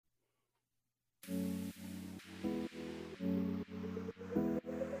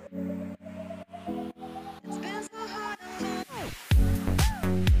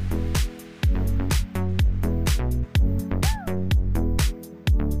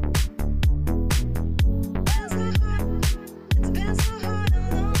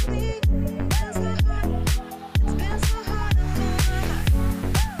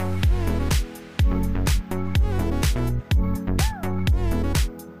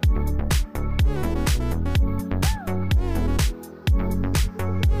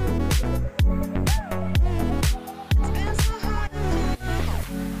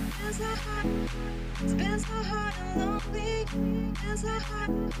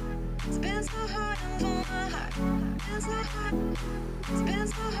It's been so hard and lonely. Been so hard. It's been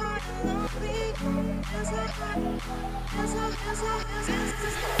so hard and lonely. Been so hard. Been so hard.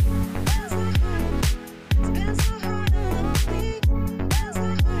 Been so hard. It's been so hard and lonely. Been so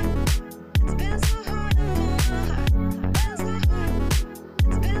hard. It's been so hard and lonely. Been so hard.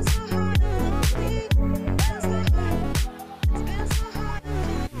 It's been so hard and lonely. Been so hard. It's been so hard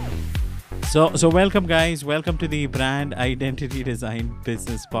and lonely. So welcome guys, welcome to the Brand Identity Design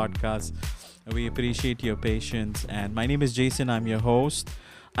Business Podcast. We appreciate your patience, and my name is Jason. I'm your host.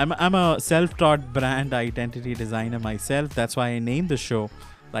 I'm a self-taught brand identity designer myself. That's why I named the show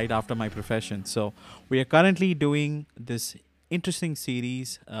right after my profession. So we are currently doing this interesting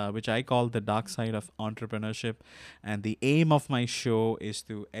series, which I call the dark side of entrepreneurship. And the aim of my show is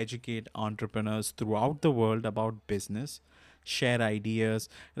to educate entrepreneurs throughout the world about business, share ideas,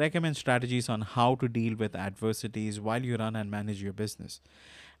 recommend strategies on how to deal with adversities while you run and manage your business.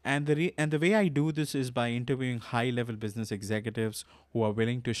 And the way I do this is by interviewing high-level business executives who are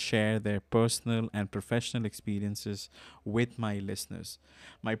willing to share their personal and professional experiences with my listeners.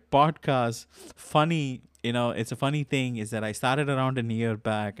 My podcast, funny, it's a funny thing is that I started around a year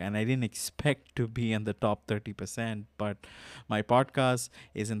back and I didn't expect to be in the top 30%, but my podcast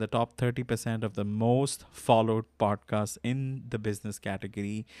is in the top 30% of the most followed podcasts in the business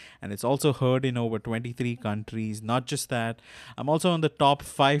category, and it's also heard in over 23 countries. Not just that, I'm also on the top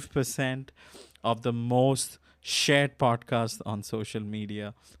 5% of the most shared podcast on social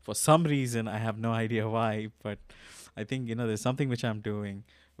media. For some reason, I have no idea why, but I think, there's something which I'm doing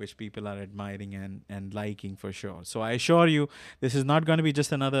which people are admiring and liking for sure. So I assure you, this is not going to be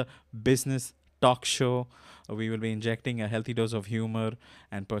just another business talk show. We will be injecting a healthy dose of humor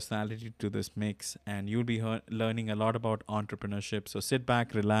and personality to this mix, and you'll be learning a lot about entrepreneurship. So sit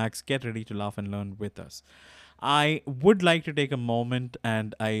back, relax, get ready to laugh and learn with us. I would like to take a moment,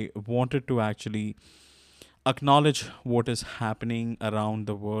 and I wanted to actually acknowledge what is happening around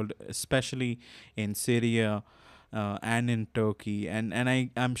the world, especially in Syria and in Turkey.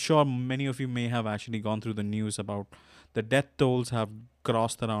 I'm sure many of you may have actually gone through the news about the death tolls have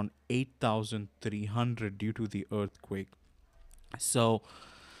crossed around 8,300 due to the earthquake. So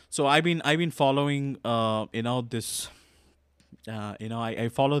I've been following this I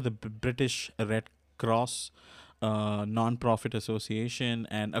follow the British Red Cross non-profit association,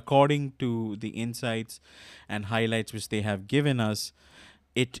 and according to the insights and highlights which they have given us,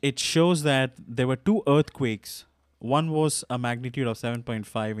 it shows that there were two earthquakes. One was a magnitude of 7.5,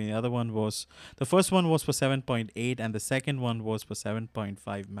 and the first one was for 7.8, and the second one was for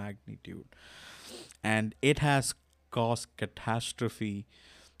 7.5 magnitude. And it has caused catastrophe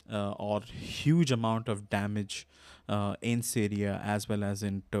or huge amount of damage in Syria as well as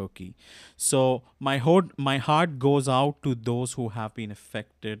in Turkey. So my heart goes out to those who have been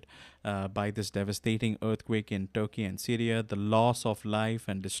affected by this devastating earthquake in Turkey and Syria. The loss of life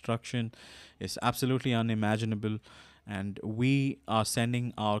and destruction is absolutely unimaginable. And we are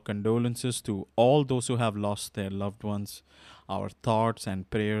sending our condolences to all those who have lost their loved ones. Our thoughts and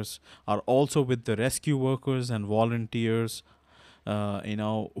prayers are also with the rescue workers and volunteers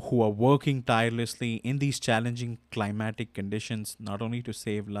who are working tirelessly in these challenging climatic conditions, not only to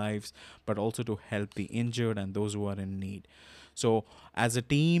save lives, but also to help the injured and those who are in need. So as a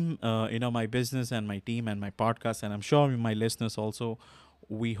team, my business and my team and my podcast, and I'm sure my listeners also,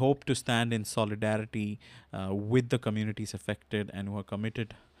 we hope to stand in solidarity with the communities affected and who are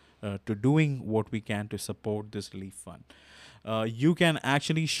committed to doing what we can to support this relief fund. You can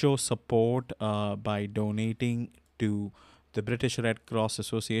actually show support by donating to the British Red Cross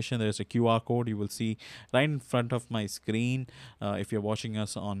Association. There's a QR code you will see right in front of my screen. If you're watching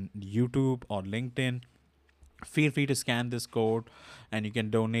us on YouTube or LinkedIn, feel free to scan this code and you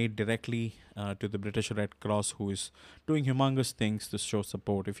can donate directly to the British Red Cross, who is doing humongous things to show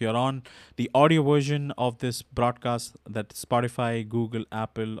support. If you're on the audio version of this broadcast, that's Spotify, Google,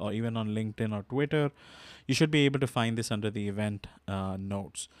 Apple, or even on LinkedIn or Twitter, you should be able to find this under the event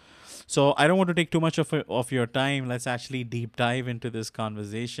notes. So I don't want to take too much of your time. Let's actually deep dive into this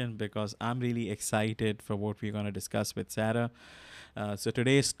conversation because I'm really excited for what we're going to discuss with Sarah. So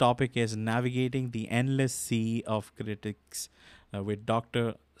today's topic is navigating the endless sea of critics with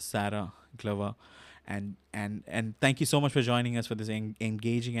Dr. Sarah Glova. And thank you so much for joining us for this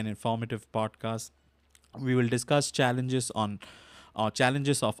engaging and informative podcast. We will discuss challenges of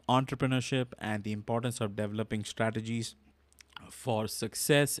entrepreneurship and the importance of developing strategies for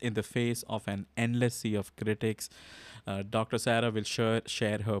success in the face of an endless sea of critics. Dr. Sarah will share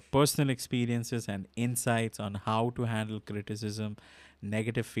her personal experiences and insights on how to handle criticism,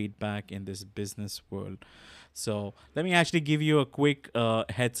 negative feedback in this business world. So let me actually give you a quick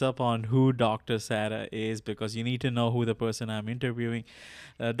heads up on who Dr. Sarah is, because you need to know who the person I'm interviewing.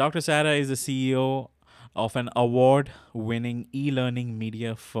 Dr. Sarah is the CEO of an award-winning e-learning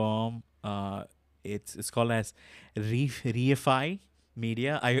media firm. It's called as Reify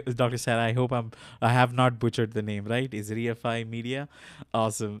Media. Dr. Sarah, I have not butchered the name, right? Is Reify Media?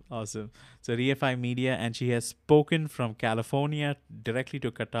 Awesome, awesome. So Reify Media, and she has spoken from California directly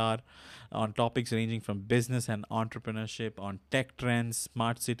to Qatar on topics ranging from business and entrepreneurship, on tech trends,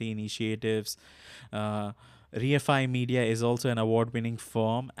 smart city initiatives. Uh, Reify Media is also an award winning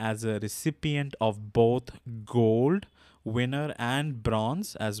firm as a recipient of both gold winner and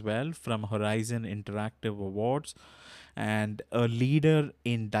bronze as well from Horizon Interactive Awards, and a leader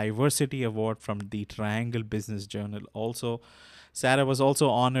in diversity award from the Triangle Business Journal. Also, Sarah was also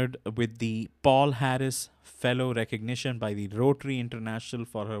honored with the Paul Harris Fellow recognition by the Rotary International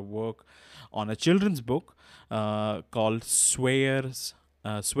for her work on a children's book called Swayer's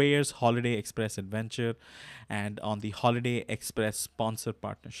Holiday Express Adventure, and on the Holiday Express sponsor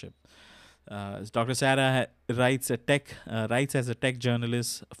partnership. Dr. Sarah writes as a tech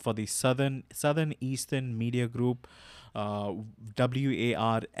journalist for the Southern Eastern Media Group, uh,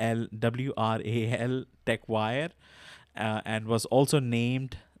 WARL TechWire, and was also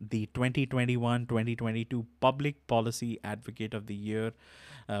named the 2021-2022 Public Policy Advocate of the Year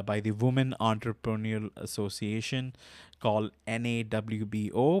by the Women Entrepreneurial Association, called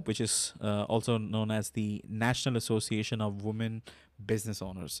NAWBO, which is also known as the National Association of Women Business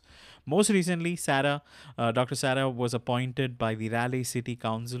Owners. Most recently, Dr. Sarah was appointed by the Raleigh City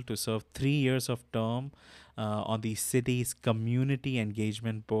Council to serve 3 years of term on the city's community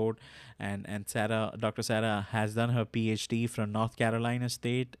engagement board, and Dr. Sarah has done her PhD from North Carolina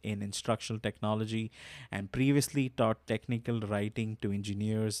State in instructional technology, and previously taught technical writing to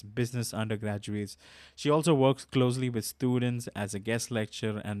engineers, business undergraduates. She also works closely with students as a guest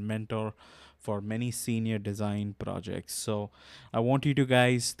lecturer and mentor for many senior design projects. So I want you to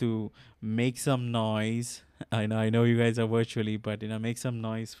guys to make some noise. I know you guys are virtually, but make some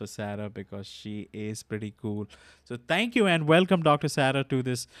noise for Sarah, because she is pretty cool. So thank you and welcome, Dr. Sarah, to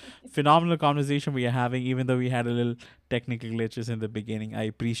this phenomenal conversation we are having, even though we had a little technical glitches in the beginning. I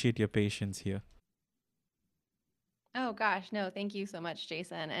appreciate your patience here. Oh gosh, no, thank you so much,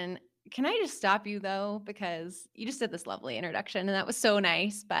 Jason. And can I just stop you though, because you just did this lovely introduction and that was so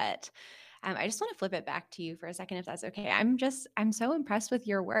nice. But I just want to flip it back to you for a second, if that's okay. I'm so impressed with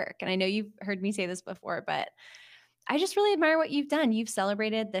your work, and I know you've heard me say this before, but I just really admire what you've done. You've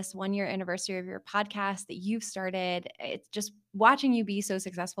celebrated this 1 year anniversary of your podcast that you've started. It's just watching you be so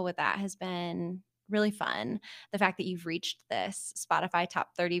successful with that has been really fun. The fact that you've reached this Spotify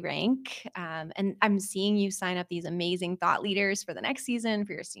top 30 rank. And I'm seeing you sign up these amazing thought leaders for the next season,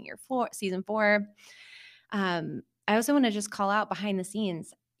 for your season 4. I also want to just call out behind the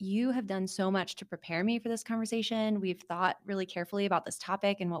scenes. You have done so much to prepare me for this conversation. We've thought really carefully about this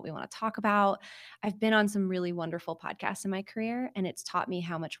topic and what we want to talk about. I've been on some really wonderful podcasts in my career, and it's taught me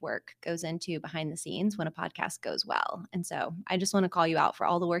how much work goes into behind the scenes when a podcast goes well. And so I just want to call you out for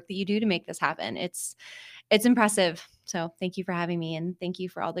all the work that you do to make this happen. It's impressive. So thank you for having me, and thank you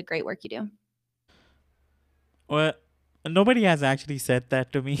for all the great work you do. Well, nobody has actually said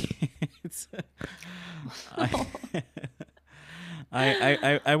that to me. it's,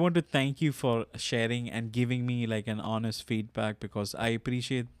 I, I want to thank you for sharing and giving me like an honest feedback, because I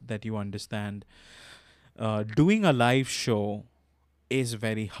appreciate that you understand. Doing a live show is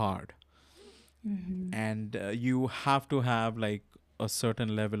very hard, Mhm. and you have to have like a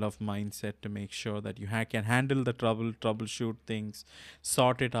certain level of mindset to make sure that you can handle the troubleshoot things,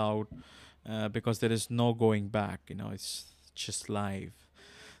 sort it out, because there is no going back. It's just live.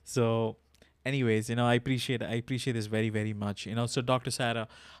 So anyways, I appreciate this very very much. So Dr. Sarah,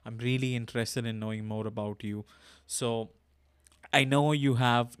 I'm really interested in knowing more about you. So I know you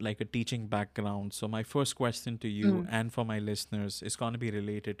have like a teaching background, so my first question to you Mm, and for my listeners is going to be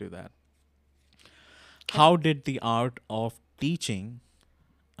related to that. okay. How did the art of teaching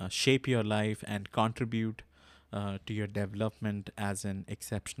shape your life and contribute to your development as an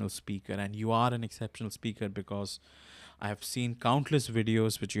exceptional speaker? And you are an exceptional speaker, because I have seen countless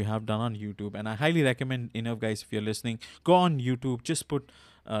videos which you have done on YouTube, and I highly recommend, guys, if you're listening, go on YouTube, just put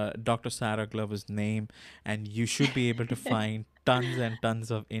Dr. Sarah Glover's name, and you should be able to find tons and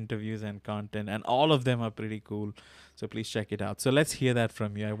tons of interviews and content, and all of them are pretty cool. So please check it out. So let's hear that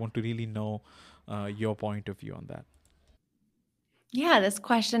from you. I want to really know your point of view on that. Yeah, this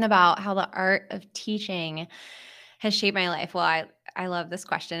question about how the art of teaching has shaped my life. Well, I love this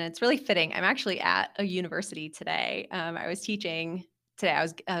question. It's really fitting. I'm actually at a university today. I was teaching today.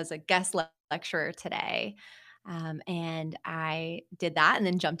 I was a guest lecturer today. And I did that and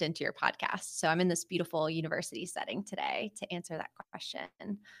then jumped into your podcast. So I'm in this beautiful university setting today to answer that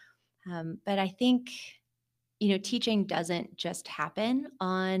question. But I think, teaching doesn't just happen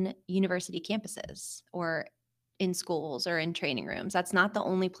on university campuses or in schools or in training rooms. That's not the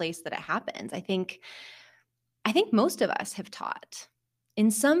only place that it happens. I think most of us have taught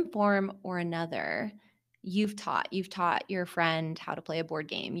in some form or another. You've taught your friend how to play a board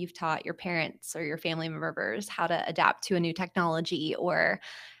game. You've taught your parents or your family members how to adapt to a new technology, or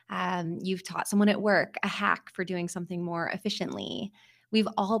you've taught someone at work a hack for doing something more efficiently. We've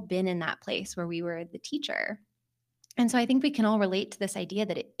all been in that place where we were the teacher. And so I think we can all relate to this idea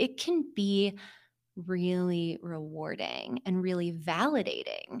that it can be really rewarding and really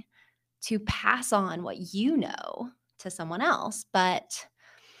validating to pass on what you know to someone else. But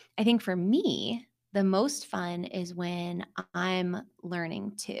I think for me, the most fun is when I'm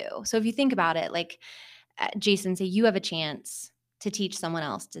learning too. So if you think about it, like Jason, say you have a chance to teach someone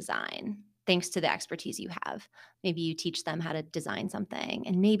else design thanks to the expertise you have. Maybe you teach them how to design something,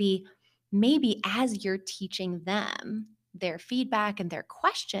 and maybe as you're teaching them their feedback and their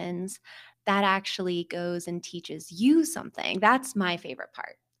questions, that actually goes and teaches you something. That's my favorite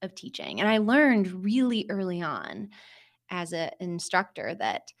part of teaching. And I learned really early on as an instructor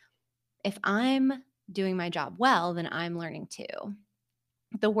that if I'm doing my job well, then I'm learning too.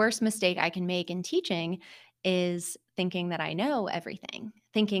 The worst mistake I can make in teaching is thinking that I know everything,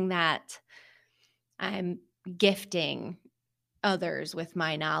 thinking that I'm gifting others with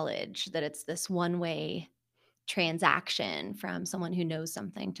my knowledge, that it's this one way transaction from someone who knows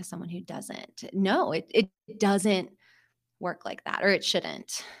something to someone who doesn't. No, it doesn't work like that, or it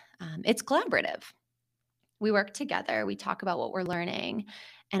shouldn't. It's collaborative. We work together, we talk about what we're learning,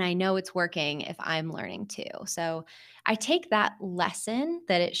 and I know it's working if I'm learning too. So I take that lesson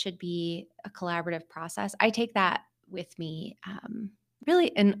that it should be a collaborative process. I take that with me, really,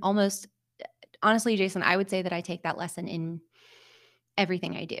 in almost honestly, Jason, I would say that I take that lesson in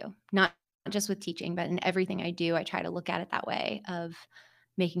everything I do, not just with teaching, but in everything I do. I try to look at it that way, of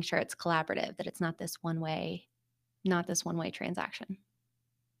making sure it's collaborative, that it's not this one way transaction.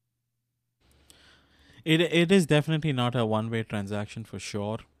 It is definitely not a one way transaction for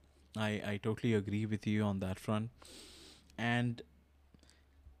sure. I totally agree with you on that front. And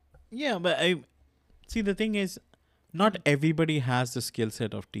yeah, but I see the thing is, not everybody has the skill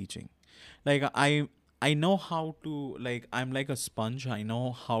set of teaching. Like I know how to, like, I'm like a sponge. I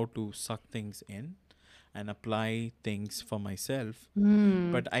know how to suck things in and apply things for myself,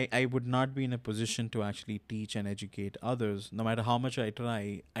 Mm. but I would not be in a position to actually teach and educate others. No matter how much I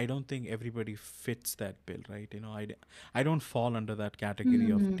try, I don't think everybody fits that bill, right? I don't fall under that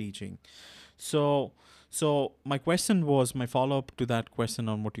category of Mm. teaching. So, so my question was, my follow up to that question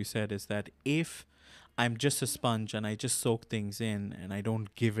on what you said is that if I'm just a sponge and I just soak things in and I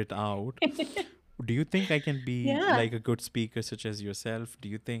don't give it out, do you think I can be Yeah. like a good speaker such as yourself? Do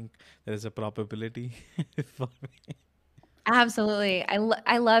you think there is a probability for me? Absolutely.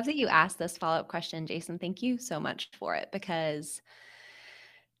 I love that you asked this follow-up question, Jason. Thank you so much for it, because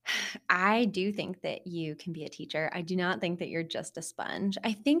I do think that you can be a teacher. I do not think that you're just a sponge.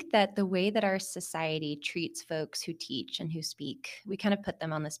 I think that the way that our society treats folks who teach and who speak, we kind of put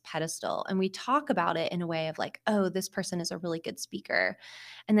them on this pedestal and we talk about it in a way of like, oh, this person is a really good speaker.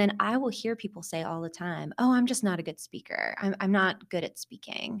 And then I will hear people say all the time, oh, I'm just not a good speaker. I'm not good at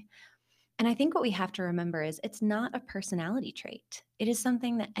speaking. And I think what we have to remember is it's not a personality trait. It is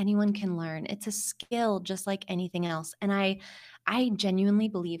something that anyone can learn. It's a skill just like anything else. And I genuinely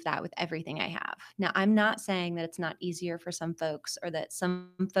believe that with everything I have. Now, I'm not saying that it's not easier for some folks, or that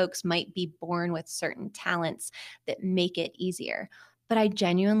some folks might be born with certain talents that make it easier. But I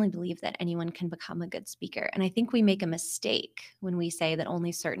genuinely believe that anyone can become a good speaker. And I think we make a mistake when we say that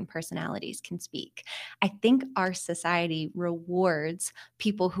only certain personalities can speak. I think our society rewards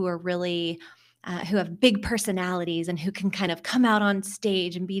people who are really who have big personalities and who can kind of come out on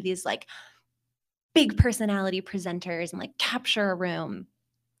stage and be these like big personality presenters and like capture a room.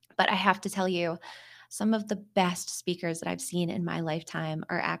 But I have to tell you, some of the best speakers that I've seen in my lifetime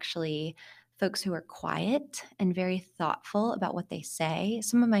are actually folks who are quiet and very thoughtful about what they say.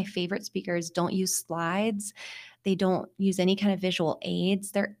 Some of my favorite speakers don't use slides, they don't use any kind of visual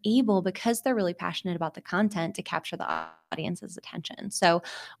aids. They're able, because they're really passionate about the content, to capture the audience's attention. So,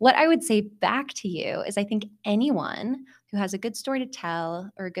 what I would say back to you is I think anyone who has a good story to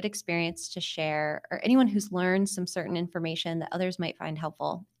tell or a good experience to share, or anyone who's learned some certain information that others might find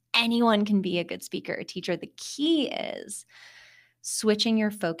helpful, anyone can be a good speaker or teacher. The key is switching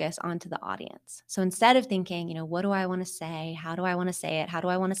your focus onto the audience. So instead of thinking, what do I want to say? How do I want to say it? How do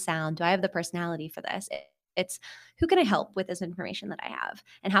I want to sound? Do I have the personality for this? It's who can I help with this information that I have?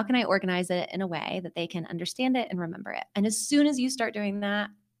 And how can I organize it in a way that they can understand it and remember it? And as soon as you start doing that,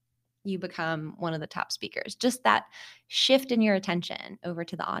 you become one of the top speakers. Just that shift in your attention over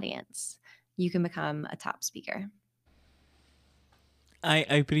to the audience, you can become a top speaker. I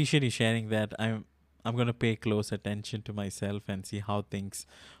appreciate you sharing that. I'm gonna pay close attention to myself and see how things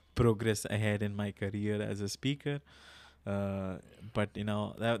progress ahead in my career as a speaker. Uh, but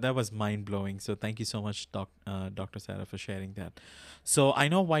that was mind blowing. So thank you so much, Dr. Sarah, for sharing that. So I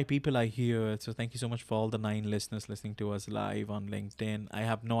know why people are here. So thank you so much for all the 9 listeners listening to us live on LinkedIn. I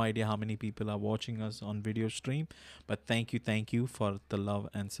have no idea how many people are watching us on video stream, but thank you for the love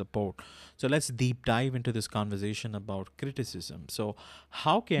and support. So let's deep dive into this conversation about criticism. So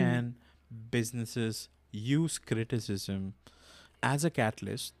how can businesses use criticism as a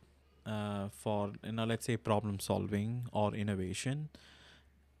catalyst for let's say problem solving or innovation?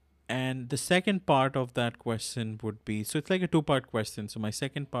 And the second part of that question would be, so it's like a two-part question. So my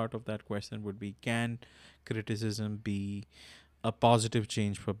second part of that question would be, can criticism be a positive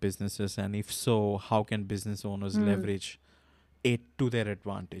change for businesses, and if so, how can business owners leverage it to their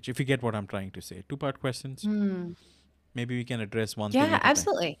advantage? If you get what I'm trying to say. Two-part questions. Maybe we can address one thing Yeah, at a time.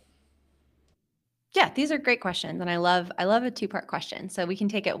 absolutely. Yeah, these are great questions, and I love a two-part question. So we can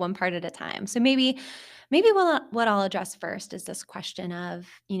take it one part at a time. So maybe what I'll address first is this question of,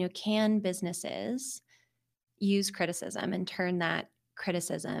 can businesses use criticism and turn that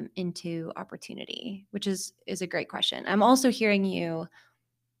criticism into opportunity, which is a great question. I'm also hearing you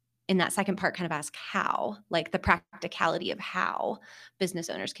in that second part kind of ask how, like the practicality of how business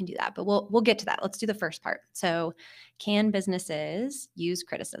owners can do that. But we'll get to that. Let's do the first part. So, can businesses use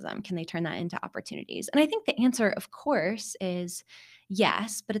criticism? Can they turn that into opportunities? And I think the answer, of course, is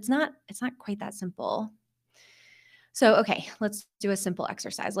yes, but it's not quite that simple. So, okay, let's do a simple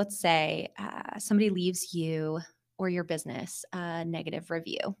exercise. Let's say somebody leaves you or your business a negative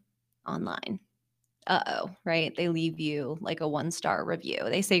review online. Right? They leave you like a 1-star review.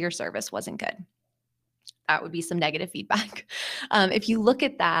 They say your service wasn't good. That would be some negative feedback. If you look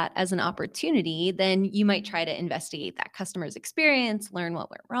at that as an opportunity, then you might try to investigate that customer's experience, learn what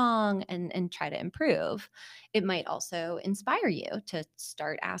went wrong, and try to improve. It might also inspire you to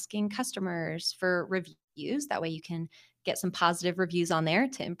start asking customers for reviews. That way you can get some positive reviews on there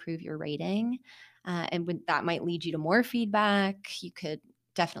to improve your rating. That might lead you to more feedback. You could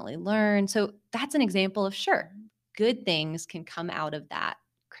definitely learn. So that's an example of, sure, good things can come out of that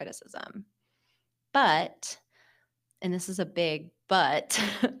criticism. But, and this is a big but,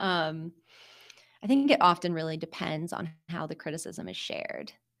 I think it often really depends on how the criticism is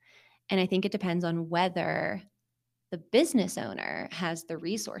shared. And I think it depends on whether the business owner has the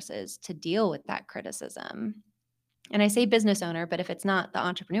resources to deal with that criticism. And I say business owner, but if it's not the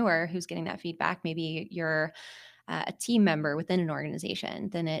entrepreneur who's getting that feedback, maybe you're a team member within an organization,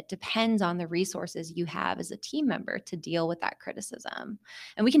 then it depends on the resources you have as a team member to deal with that criticism.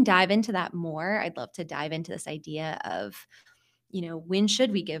 And we can dive into that more. I'd love to dive into this idea of, when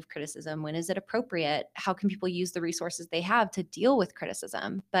should we give criticism? When is it appropriate? How can people use the resources they have to deal with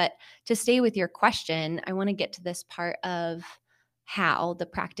criticism? But to stay with your question, I want to get to this part of how the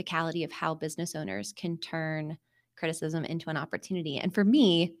practicality of how business owners can turn criticism into an opportunity. And for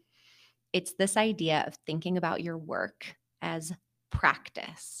me, it's this idea of thinking about your work as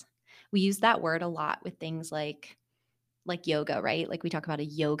practice. We use that word a lot with things like yoga, right? Like we talk about a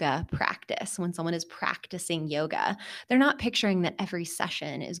yoga practice. When someone is practicing yoga, they're not picturing that every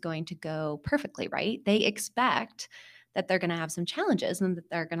session is going to go perfectly, right? They expect that they're going to have some challenges and that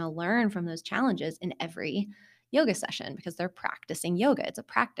they're going to learn from those challenges in every yoga session because they're practicing yoga. It's a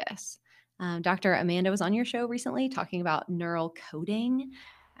practice. Dr. Amanda was on your show recently talking about neural coding.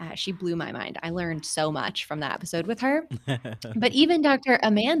 She blew my mind. I learned so much from that episode with her. But even Dr.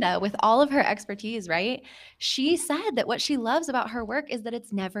 Amanda, with all of her expertise, right? She said that what she loves about her work is that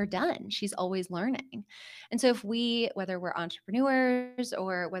it's never done. She's always learning. And so whether we're entrepreneurs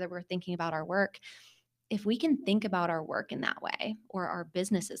or whether we're thinking about our work, if we can think about our work in that way or our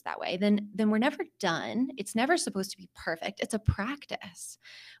businesses that way, then we're never done. It's never supposed to be perfect. It's a practice.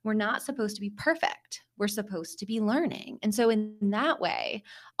 We're not supposed to be perfect. We're supposed to be learning. And so in that way,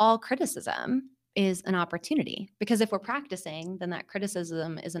 all criticism is an opportunity, because if we're practicing, then that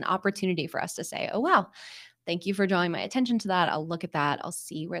criticism is an opportunity for us to say, oh, wow, thank you for drawing my attention to that. I'll look at that. I'll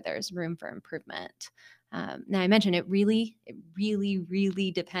see where there's room for improvement. Now, I mentioned it really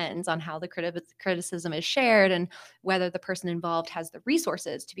depends on how the criticism is shared and whether the person involved has the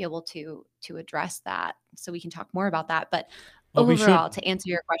resources to be able to address that. So we can talk more about that. But Or we should. overall, to answer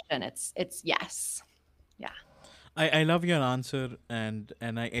your question, it's yes. Yeah. I love your answer, and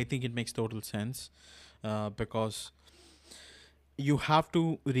I think it makes total sense, because you have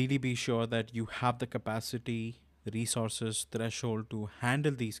to really be sure that you have the capacity, resources, threshold to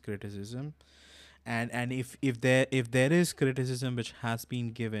handle these criticism. And if there is criticism which has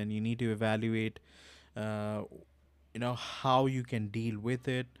been given, you need to evaluate, uh, how you can deal with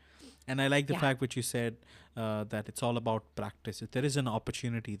it. And I like the Yeah. fact which you said, that it's all about practice. If there is an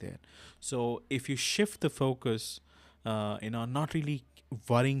opportunity there, so if you shift the focus, not really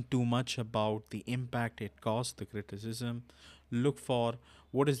worrying too much about the impact it caused, the criticism, look for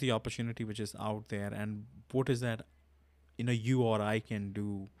what is the opportunity which is out there, and what is that, you or I can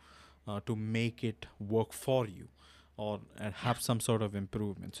do, to make it work for you, or Yeah. have some sort of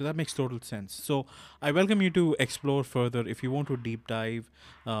improvement. So that makes total sense. So I welcome you to explore further. If you want to deep dive,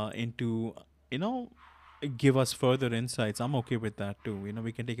 into, you know give us further insights, I'm okay with that too.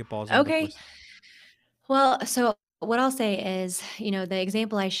 We can take a pause on the Okay. question. Well, so what I'll say is, the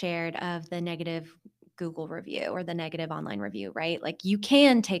example I shared of the negative Google review or the negative online review, right? Like you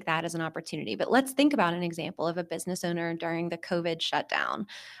can take that as an opportunity, but let's think about an example of a business owner during the COVID shutdown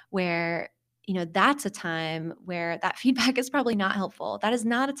where that's a time where that feedback is probably not helpful. That is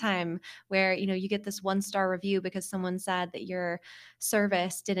not a time where you get this 1-star review because someone said that your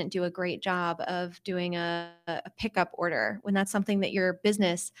service didn't do a great job of doing a pickup order, when that's something that your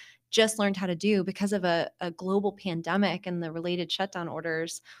business just learned how to do because of a global pandemic and the related shutdown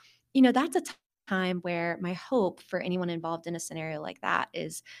orders. That's a time where my hope for anyone involved in a scenario like that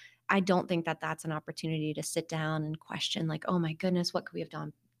is, I don't think that that's an opportunity to sit down and question, like, oh my goodness, what could we have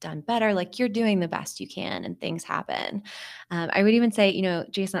done better? Like, you're doing the best you can and things happen. I would even say,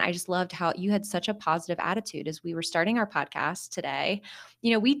 Jason, I just loved how you had such a positive attitude as we were starting our podcast today.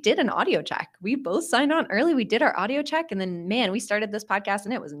 We did an audio check. We both signed on early. We did our audio check, and then, man, we started this podcast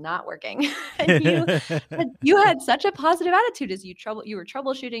and it was not working. And you had such a positive attitude as you were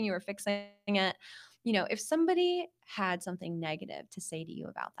troubleshooting, you were fixing it. If somebody had something negative to say to you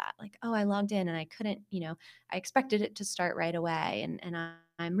about that, like, oh, I logged in and I couldn't, I expected it to start right away, and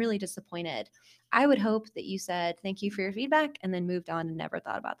I'm really disappointed. I would hope that you said thank you for your feedback and then moved on and never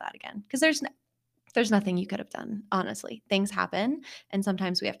thought about that again, because there's nothing you could have done. Honestly, things happen and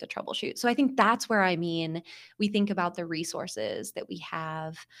sometimes we have to troubleshoot. So I think that's where, we think about the resources that we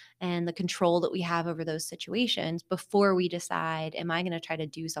have and the control that we have over those situations before we decide, am I going to try to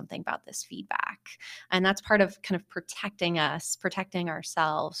do something about this feedback? And that's part of kind of protecting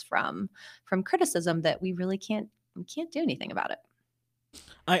ourselves from criticism that we can't do anything about it.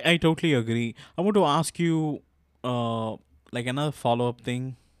 I totally agree. I want to ask you, like, another follow up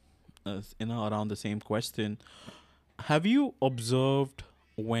thing, around the same question. Have you observed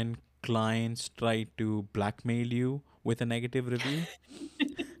when clients try to blackmail you with a negative review?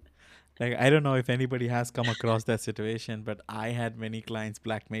 Like, I don't know if anybody has come across that situation, but I had many clients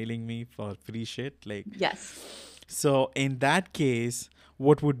blackmailing me for free shit. Like, Yes. so in that case,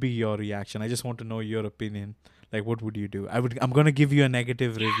 what would be your reaction? I just want to know your opinion. Like, what would you do? I'm gonna give you a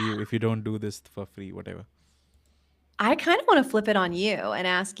negative review if you don't do this for free, whatever. I kind of want to flip it on you and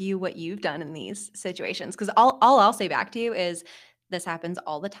ask you what you've done in these situations, because all I'll say back to you is this happens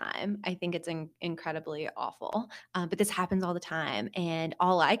all the time. I think it's incredibly awful, but this happens all the time. And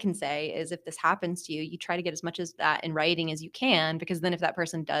all I can say is, if this happens to you, you try to get as much as that in writing as you can, because then if that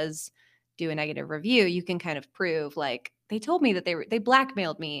person does do a negative review, you can kind of prove, like, they told me that they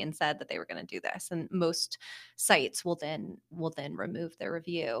blackmailed me and said that they were going to do this. And most sites will then remove their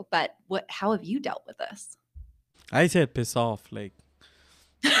review. But how have you dealt with this? I said piss off. Like,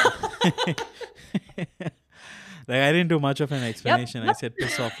 like, I didn't do much of an Yep. explanation. I Yep. said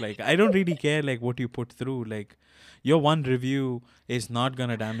piss off. Like, I don't really care like what you put through. Like, your one review is not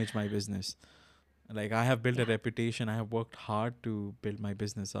gonna damage my business. Like, I have built a Yeah. reputation. I have worked hard to build my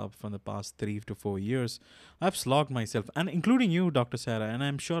business up from the past 3 to 4 years. I've slogged myself, and including you, Dr. Sarah. And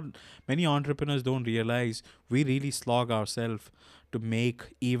I'm sure many entrepreneurs don't realize we really slog ourselves to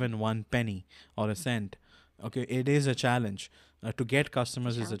make even one penny or a cent. Okay, it is a challenge. To get It's a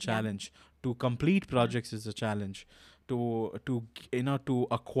customers is a challenge. Yeah. challenge. To complete Yeah. projects is a challenge. To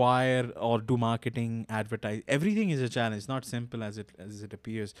acquire or do marketing, advertise, everything is a challenge. It's not simple as it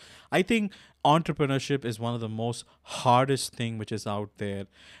appears. I think entrepreneurship is one of the most hardest thing which is out there,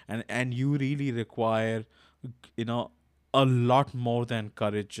 and you really require, you know a lot more than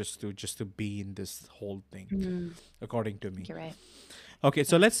courage just to be in this whole thing, Mhm. according to I think me. you're right. Okay,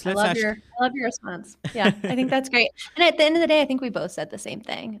 so Yeah. let's ask. I love your response. Yeah. I think that's great. And at the end of the day, I think we both said the same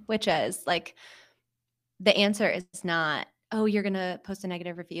thing, which is, like, the answer is not, oh, you're going to post a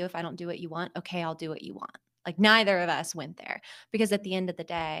negative review if I don't do what you want. Okay, I'll do what you want. Like neither of us went there, because at the end of the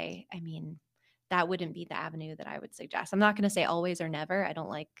day, I mean, that wouldn't be the avenue that I would suggest. I'm not going to say always or never. I don't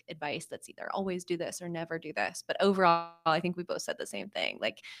like advice that's either always do this or never do this. But overall, I think we both said the same thing.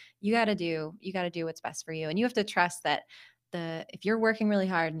 Like you got to do what's best for you. And you have to trust that if you're working really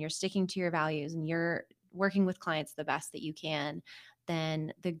hard and you're sticking to your values and you're working with clients the best that you can,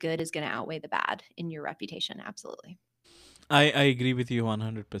 then the good is going to outweigh the bad in your reputation. Absolutely. I agree with you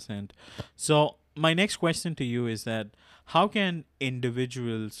 100%. So, my next question to you is that how can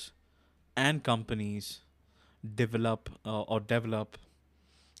individuals and companies develop,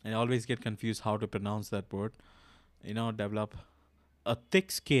 I always get confused how to pronounce that word, develop a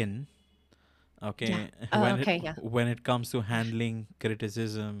thick skin, Yeah. okay, Okay. Yeah. when it comes to handling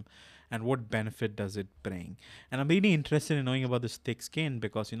criticism, and what benefit does it bring? And I'm really interested in knowing about this thick skin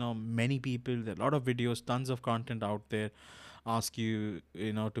because many people, there are a lot of videos, tons of content out there ask you,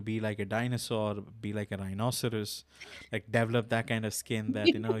 to be like a dinosaur, be like a rhinoceros, like develop that kind of skin that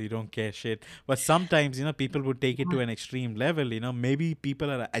you don't care shit. But sometimes people would take it to an extreme level. Maybe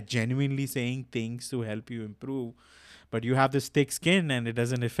people are genuinely saying things to help you improve, but you have this thick skin and it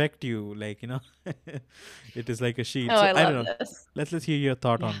doesn't affect you, like it is like a sheet. Oh, So I I don't love know, this. let's hear your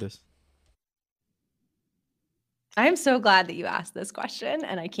thought Yeah. on this. I'm so glad that you asked this question,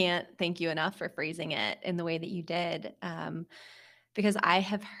 and I can't thank you enough for phrasing it in the way that you did. Because I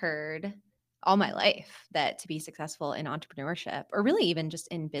have heard all my life that to be successful in entrepreneurship, or really even just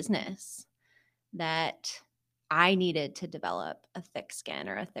in business, that I needed to develop a thick skin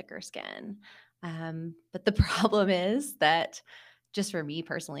or a thicker skin. But the problem is that just for me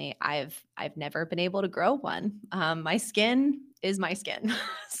personally, I've never been able to grow one. My skin is my skin.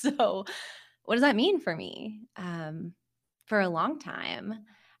 So what does that mean for me? For a long time,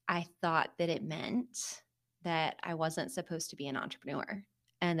 I thought that it meant that I wasn't supposed to be an entrepreneur,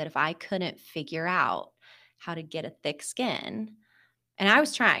 and that if I couldn't figure out how to get a thick skin, and I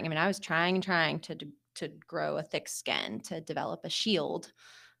was trying. I mean, I was trying and trying to grow a thick skin, to develop a shield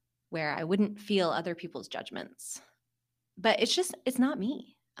where I wouldn't feel other people's judgments. But it's not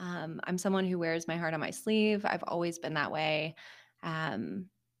me. I'm someone who wears my heart on my sleeve. I've always been that way. Um,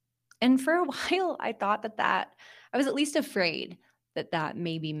 and for a while, I thought that I was at least afraid that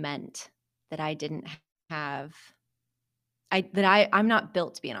maybe meant that I didn't have I'm not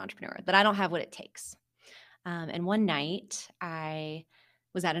built to be an entrepreneur, that I don't have what it takes. And one night I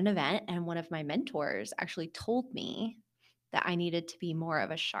was at an event and one of my mentors actually told me that I needed to be more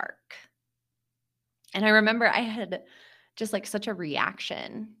of a shark. And I remember I had just like such a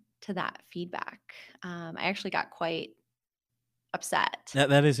reaction to that feedback. I actually got quite upset.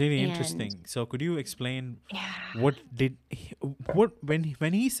 That is really And interesting. So could you explain yeah, what did what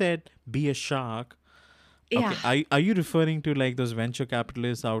when he said be a shark? Okay, yeah. are you referring to like those venture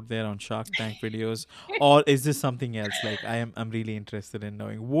capitalists out there on Shark Tank videos, or is this something else? Like I'm really interested in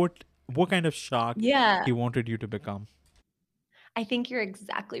knowing what kind of shark Yeah. he wanted you to become. I think you're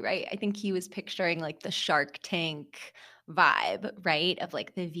exactly right. I think he was picturing like the Shark Tank vibe, right? Of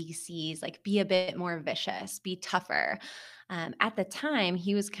like the VCs, like be a bit more vicious, be tougher. At the time,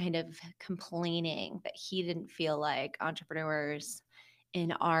 he was kind of complaining that he didn't feel like entrepreneurs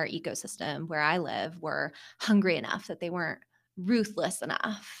in our ecosystem where I live were hungry enough, that they weren't ruthless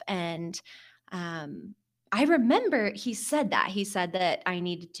enough. And um, I remember he said that. He said that I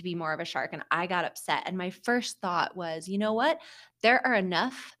needed to be more of a shark, and I got upset. And my first thought was, you know what? There are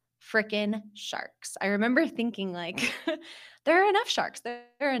enough freaking sharks. I remember thinking, like, there are enough sharks. There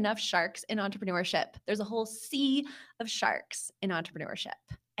are enough sharks in entrepreneurship. There's a whole sea of sharks in entrepreneurship.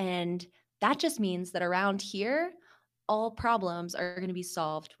 And that just means that around here, all problems are going to be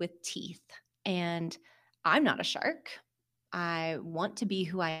solved with teeth. And I'm not a shark. I want to be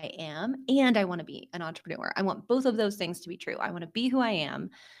who I am, and I want to be an entrepreneur. I want both of those things to be true. I want to be who I am.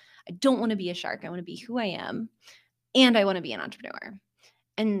 I don't want to be a shark. I want to be who I am, and I want to be an entrepreneur.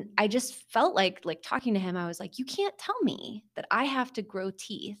 And I just felt like talking to him, I was like, you can't tell me that I have to grow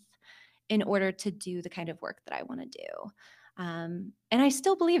teeth in order to do the kind of work that I want to do. And I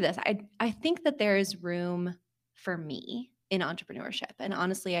still believe this. I think that there is room for me in entrepreneurship. And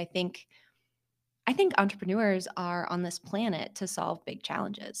honestly, I think entrepreneurs are on this planet to solve big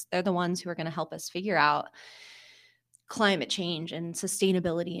challenges. They're the ones who are going to help us figure out climate change and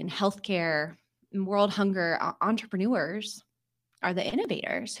sustainability and healthcare and world hunger. Entrepreneurs are the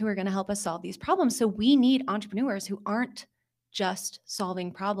innovators who are going to help us solve these problems. So we need entrepreneurs who aren't just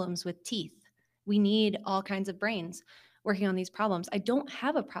solving problems with teeth. We need all kinds of brains working on these problems. I don't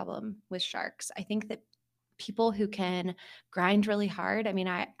have a problem with sharks. I think that people who can grind really hard. I mean,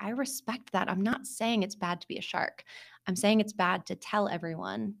 I respect that. I'm not saying it's bad to be a shark. I'm saying it's bad to tell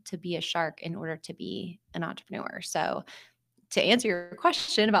everyone to be a shark in order to be an entrepreneur. So to answer your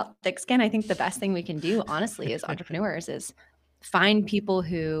question about thick skin, I think the best thing we can do, honestly, as entrepreneurs is find people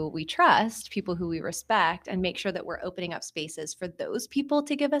who we trust, people who we respect, and make sure that we're opening up spaces for those people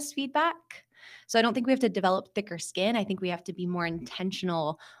to give us feedback. So I don't think we have to develop thicker skin. I think we have to be more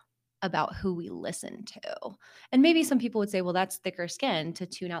intentional about who we listen to. And maybe some people would say, well, that's thicker skin to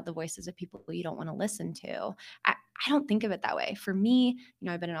tune out the voices of people you don't want to listen to. I don't think of it that way. For me,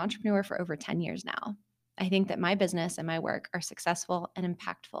 I've been an entrepreneur for over 10 years now. I think that my business and my work are successful and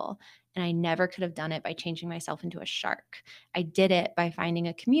impactful. And I never could have done it by changing myself into a shark. I did it by finding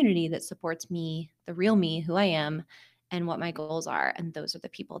a community that supports me, the real me, who I am, and what my goals are. And those are the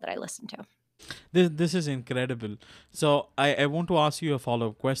people that I listen to. This is incredible. So I want to ask you a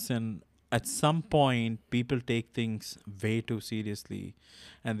follow-up question. At some point, people take things way too seriously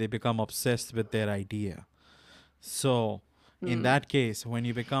and they become obsessed with their idea. So in that case, when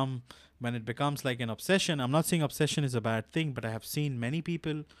it becomes like an obsession, I'm not saying obsession is a bad thing, but I have seen many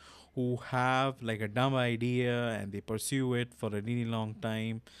people who have like a dumb idea and they pursue it for a really long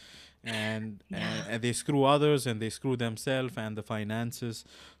time, and they screw others and they screw themselves and the finances.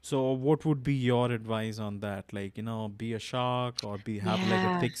 So what would be your advice on that? Like, be a shark or have like a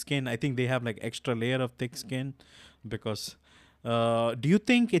Yeah. thick skin. I think they have like extra layer of thick skin because do you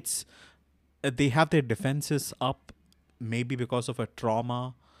think it's they have their defenses up maybe because of a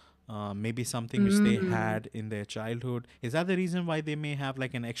trauma, maybe something which they had in their childhood? Is that the reason why they may have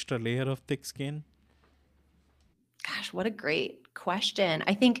like an extra layer of thick skin? Gosh, what a great question.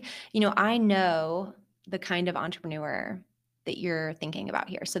 I think, I know the kind of entrepreneur that you're thinking about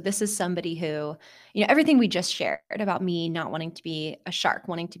here. So this is somebody who, everything we just shared about me not wanting to be a shark,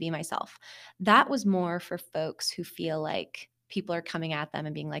 wanting to be myself, that was more for folks who feel like people are coming at them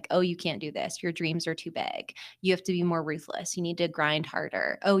and being like, oh, you can't do this. Your dreams are too big. You have to be more ruthless. You need to grind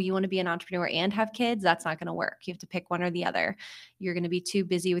harder. Oh, you want to be an entrepreneur and have kids? That's not going to work. You have to pick one or the other. You're going to be too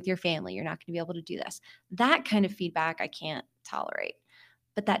busy with your family. You're not going to be able to do this. That kind of feedback I can't tolerate.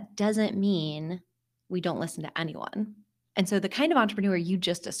 But that doesn't mean we don't listen to anyone. And so the kind of entrepreneur you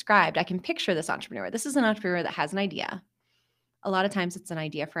just described, I can picture this entrepreneur. This is an entrepreneur that has an idea. A lot of times it's an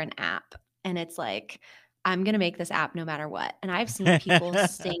idea for an app. And it's like, I'm going to make this app no matter what. And I've seen people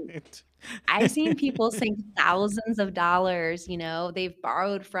sink thousands of dollars. They've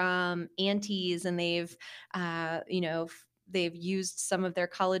borrowed from aunties and they've used some of their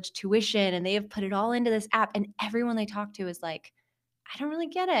college tuition and they have put it all into this app. And everyone they talk to is like, I don't really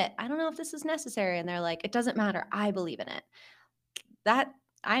get it. I don't know if this is necessary. And they're like, it doesn't matter. I believe in it. That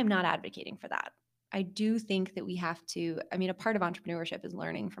I am not advocating for that. I do think that we have to, a part of entrepreneurship is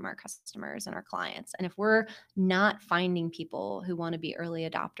learning from our customers and our clients. And if we're not finding people who want to be early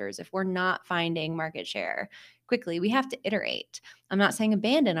adopters, if we're not finding market share quickly, we have to iterate. I'm not saying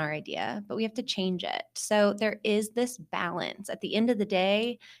abandon our idea, but we have to change it. So there is this balance. At the end of the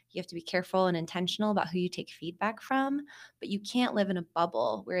day, you have to be careful and intentional about who you take feedback from, but you can't live in a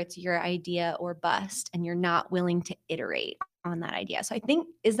bubble where it's your idea or bust and you're not willing to iterate on that idea. So I think,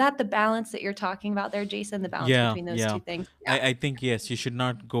 is that the balance that you're talking about there, Jason? The balance Yeah, between those yeah. two things? Yeah. I think yes, you should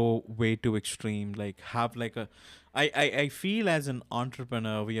not go way too extreme. Like have like a I feel as an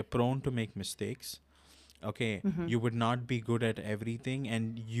entrepreneur we are prone to make mistakes. Okay. You would not be good at everything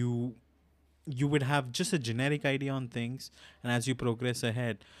and you would have just a generic idea on things, and as you progress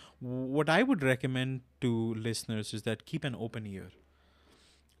ahead, what I would recommend to listeners is that keep an open ear.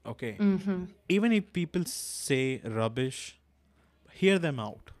 Okay. Even if people say rubbish, hear them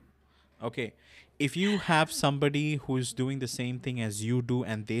out. Okay. If you have somebody who's doing the same thing as you do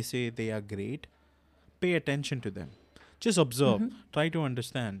and they say they are great, pay attention to them. Just observe. Try to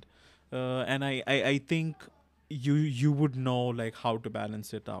understand. And I think you would know like how to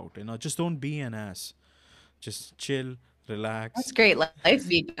balance it out. Just don't be an ass. Just chill, That's relax. great life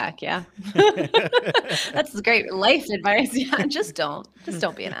feedback. Yeah. That's great life advice. Yeah. Just don't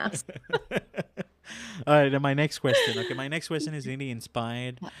be an ass. All right, and my next question. Okay, my next question is really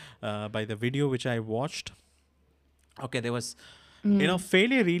inspired by the video which I watched. Okay, there was,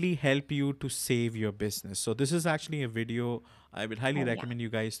 failure really help you to save your business. So this is actually a video. I would highly Oh, yeah. recommend you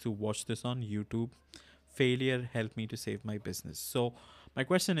guys to watch this on YouTube. Failure helped me to save my business. So my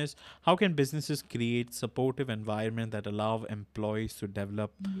question is, how can businesses create supportive environment that allow employees to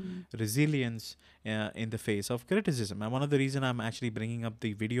develop resilience in the face of criticism? And one of the reason I'm actually bringing up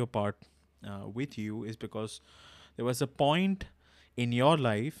the video part with you is because there was a point in your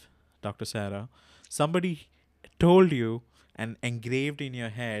life, Dr. Sarah, somebody told you and engraved in your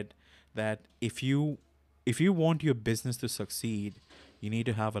head that if if you want your business to succeed, you need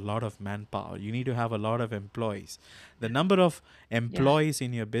to have a lot of manpower. You need to have a lot of employees. The number of Yeah. employees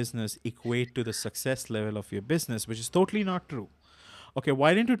in your business equate to the success level of your business, which is totally not true. Okay,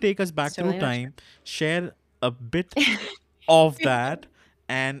 why don't you take us It's back through totally not time, share a bit of true. that,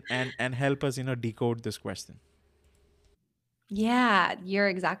 and help us, decode this question. Yeah, you're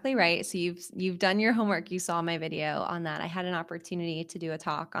exactly right. So you've done your homework. You saw my video on that. I had an opportunity to do a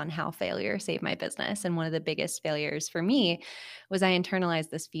talk on how failure saved my business, and one of the biggest failures for me was I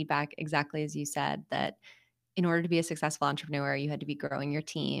internalized this feedback exactly as you said, that in order to be a successful entrepreneur, you had to be growing your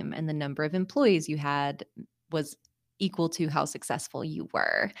team, and the number of employees you had was equal to how successful you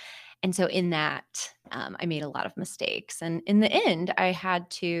were. And so, in that, I made a lot of mistakes. And in the end, I had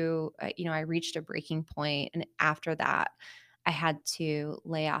to, I reached a breaking point. And after that, I had to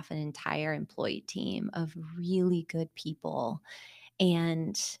lay off an entire employee team of really good people,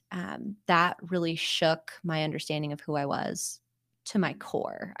 and that really shook my understanding of who I was to my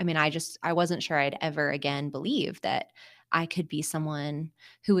core. I mean, I wasn't sure I'd ever again believe that I could be someone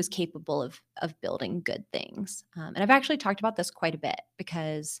who was capable of building good things. And I've actually talked about this quite a bit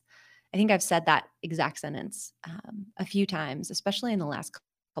because I think I've said that exact sentence a few times, especially in the last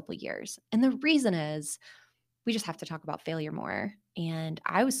couple of years. And the reason is we just have to talk about failure more. And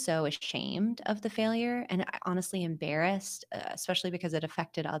I was so ashamed of the failure and honestly embarrassed, especially because it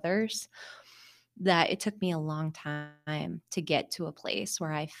affected others, that it took me a long time to get to a place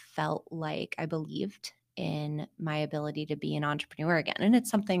where I felt like I believed in my ability to be an entrepreneur again. And it's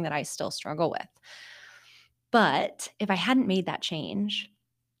something that I still struggle with. But if I hadn't made that change,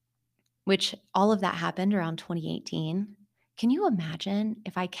 which all of that happened around 2018. Can you imagine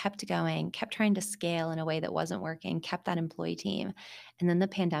if I kept going, kept trying to scale in a way that wasn't working, kept that employee team, and then the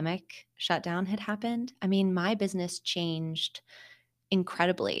pandemic shutdown had happened? I mean, my business changed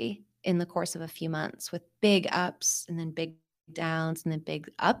incredibly in the course of a few months with big ups and then big downs and then big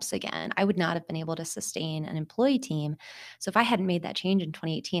ups again. I would not have been able to sustain an employee team. So if I hadn't made that change in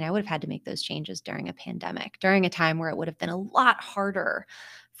 2018, I would have had to make those changes during a pandemic, during a time where it would have been a lot harder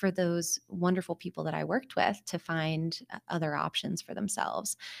for those wonderful people that I worked with to find other options for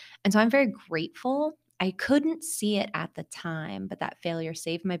themselves. And so I'm very grateful. I couldn't see it at the time, but that failure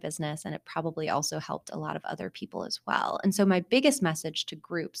saved my business, and it probably also helped a lot of other people as well. And so, my biggest message to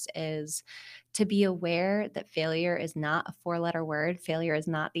groups is to be aware that failure is not a four-letter word. Failure is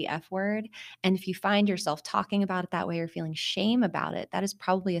not the F word. And if you find yourself talking about it that way or feeling shame about it, that is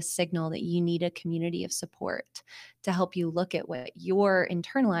probably a signal that you need a community of support to help you look at what you're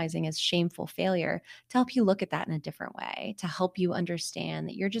internalizing as shameful failure, to help you look at that in a different way, to help you understand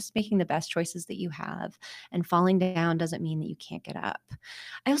that you're just making the best choices that you have, and falling down doesn't mean that you can't get up.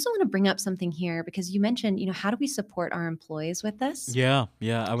 I also want to bring up something here because you mentioned, how do we support our employees with this? Yeah,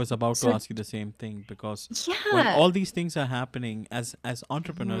 yeah. I was about to So, ask you the same thing because when yeah. all these things are happening as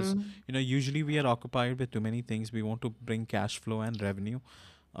entrepreneurs, Mhm. usually we are occupied with too many things. We want to bring cash flow and revenue.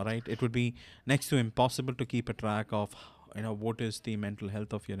 All right. It would be next to impossible to keep a track of, what is the mental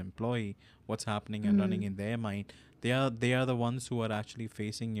health of your employee, what's happening and running in Mm. their mind. They are the ones who are actually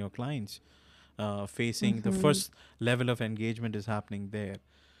facing your clients. Facing the Mhm. first level of engagement is happening there.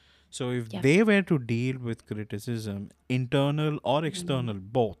 So if Yep. they were to deal with criticism, internal or Mhm. external,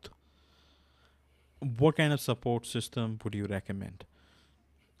 both, what kind of support system would you recommend?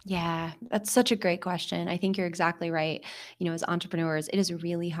 Yeah, that's such a great question. I think you're exactly right. As entrepreneurs, it is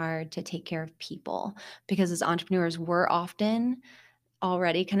really hard to take care of people because as entrepreneurs, we're often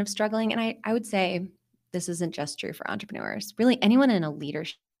already kind of struggling. And I would say this isn't just true for entrepreneurs, really, anyone in a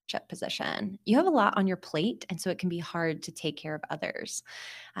leadership position. You have a lot on your plate. And so it can be hard to take care of others.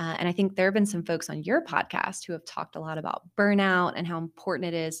 And I think there have been some folks on your podcast who have talked a lot about burnout and how important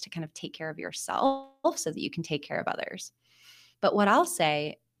it is to kind of take care of yourself so that you can take care of others. But what I'll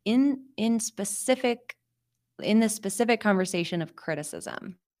say in specific in this specific conversation of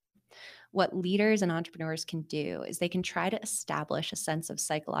criticism, what leaders and entrepreneurs can do is they can try to establish a sense of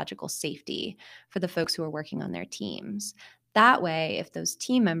psychological safety for the folks who are working on their teams. That way, if those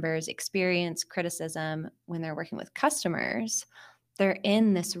team members experience criticism when they're working with customers, they're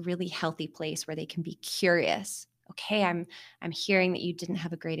in this really healthy place where they can be curious. Okay, I'm hearing that you didn't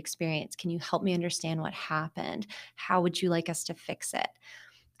have a great experience. Can you help me understand what happened? How would you like us to fix it?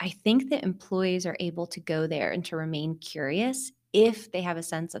 I think that employees are able to go there and to remain curious if they have a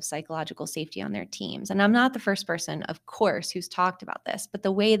sense of psychological safety on their teams. And I'm not the first person, of course, who's talked about this, but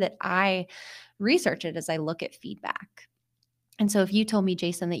the way that I research it is I look at feedback. And so if you told me,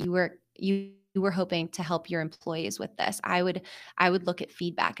 Jason, that you were hoping to help your employees with this, I would look at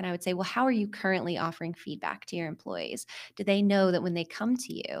feedback and I would say, well, how are you currently offering feedback to your employees? Do they know that when they come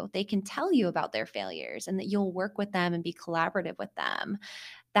to you, they can tell you about their failures and that you'll work with them and be collaborative with them?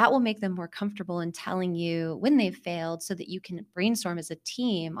 That will make them more comfortable in telling you when they've failed so that you can brainstorm as a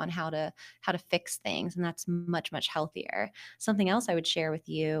team on how to fix things, and that's much healthier. Something else I would share with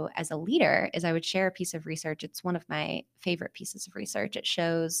you as a leader is I would share a piece of research. It's one of my favorite pieces of research. It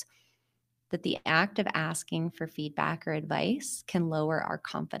shows that the act of asking for feedback or advice can lower our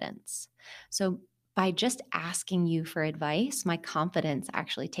confidence. So by just asking you for advice, my confidence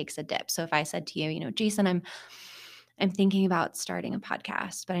actually takes a dip. So if I said to you, Jason, I'm thinking about starting a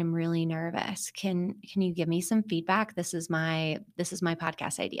podcast, but I'm really nervous. Can you give me some feedback? This is my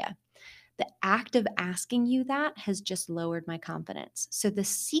podcast idea. The act of asking you that has just lowered my confidence. So the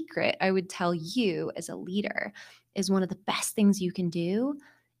secret I would tell you as a leader is one of the best things you can do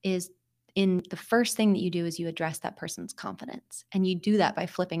is in the first thing that you do is you address that person's confidence, and you do that by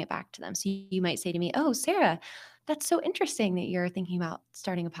flipping it back to them. So you might say to me, "Oh, Sarah, that's so interesting that you're thinking about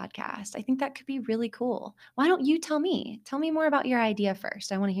starting a podcast. I think that could be really cool. Why don't you tell me? Tell me more about your idea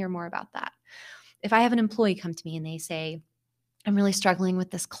first. I want to hear more about that." If I have an employee come to me and they say, "I'm really struggling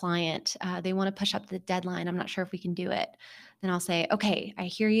with this client. They want to push up the deadline. I'm not sure if we can do it." Then I'll say, "Okay, I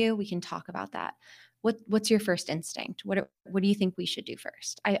hear you. We can talk about that. What's your first instinct? What do you think we should do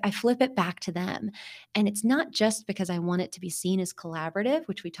first?" I flip it back to them, and it's not just because I want it to be seen as collaborative,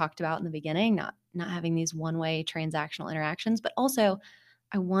 which we talked about in the beginning, not having these one-way transactional interactions, but also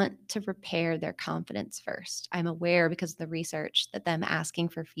I want to repair their confidence first. I'm aware because of the research that them asking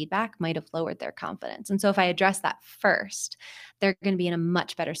for feedback might have lowered their confidence. And so if I address that first, they're going to be in a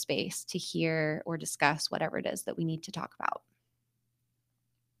much better space to hear or discuss whatever it is that we need to talk about.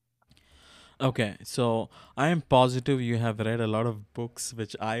 Okay, so I am positive you have read a lot of books,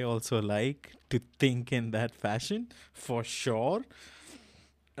 which I also like to think in that fashion, for sure.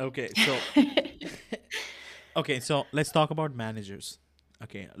 Okay, so let's talk about managers.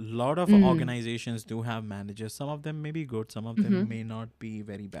 Okay, a lot of Mm, organizations do have managers. Some of them may be good, some of them mhm. may not be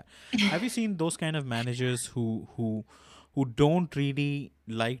very bad. Have you seen those kind of managers who don't really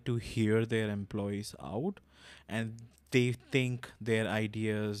like to hear their employees out, and they think their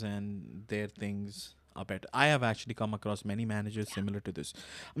ideas and their things are better? I have actually come across many managers similar to this.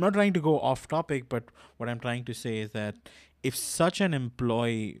 I'm not trying to go off topic, but what I'm trying to say is that if such an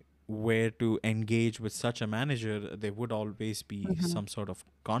employee were to engage with such a manager, there would always be Mhm. some sort of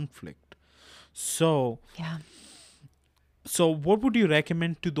conflict. So, Yeah. what would you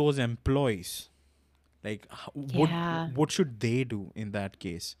recommend to those employees? Like, Yeah. what should they do in that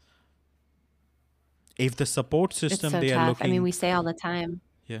case? If the support It's system so they are tough. I mean, looking, we say all the time.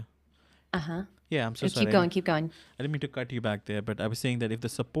 yeah, Uh-huh. yeah. I'm so Oh, keep sorry. going, keep going. I didn't mean to cut you back there, but I was saying that if the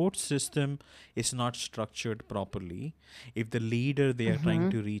support system is not structured properly, if the leader they are trying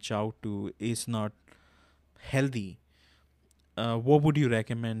Mhm. to reach out to is not healthy, what would you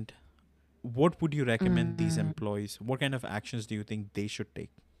recommend? What would you recommend these Mm. employees? What kind of actions do you think they should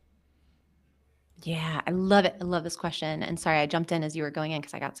take? Yeah, I love it. I love this question. And sorry, I jumped in as you were going in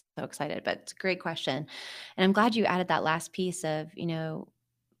because I got so excited, but it's a great question. And I'm glad you added that last piece of,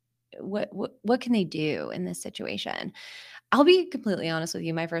 what can they do in this situation? I'll be completely honest with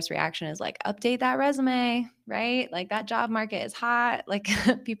you. My first reaction is like, update that resume, right? Like that job market is hot. Like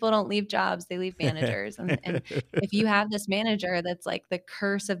people don't leave jobs, they leave managers. And if you have this manager that's like the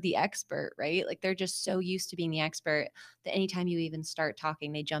curse of the expert, right? Like they're just so used to being the expert that anytime you even start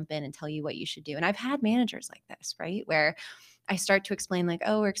talking, they jump in and tell you what you should do. And I've had managers like this, right? Where I start to explain like,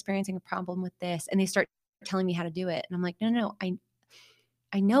 oh, we're experiencing a problem with this. And they start telling me how to do it. And I'm like, no, no, no,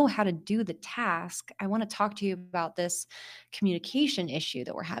 I know how to do the task. I want to talk to you about this communication issue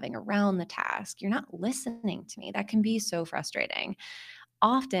that we're having around the task. You're not listening to me. That can be so frustrating.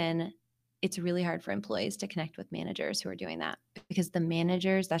 Often, it's really hard for employees to connect with managers who are doing that because the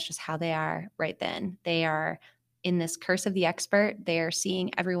managers, that's just how they are right then. They are in this curse of the expert. They are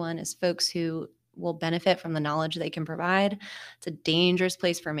seeing everyone as folks who will benefit from the knowledge they can provide. It's a dangerous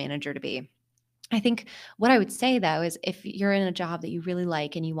place for a manager to be. I think what I would say though is if you're in a job that you really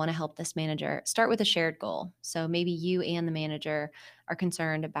like and you want to help this manager, start with a shared goal. So maybe you and the manager are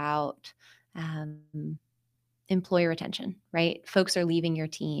concerned about um, employee retention, right? Folks are leaving your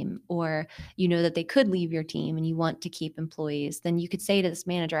team, or you know that they could leave your team and you want to keep employees. Then you could say to this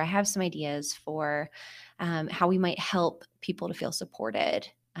manager, I have some ideas for how we might help people to feel supported.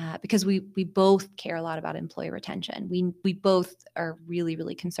 Because we both care a lot about employee retention. We both are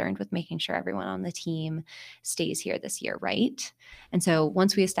really concerned with making sure everyone on the team stays here this year, right? And so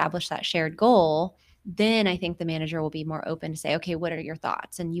once we establish that shared goal, then I think the manager will be more open to say, okay, what are your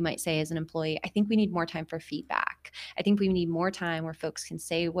thoughts? And you might say, as an employee, I think we need more time for feedback. I think we need more time where folks can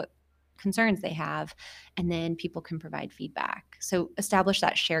say what concerns they have, and then people can provide feedback. So establish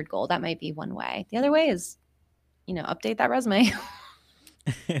that shared goal. That might be one way. The other way is, update that resume.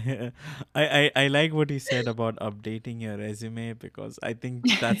 I like what you said about updating your resume, because I think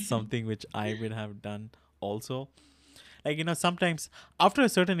that's something which I would have done also. Like, sometimes after a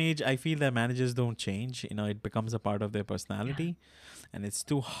certain age, I feel that managers don't change. It becomes a part of their Yeah, personality, and it's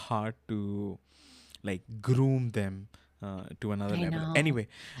too hard to like groom them to another I level. know. Anyway,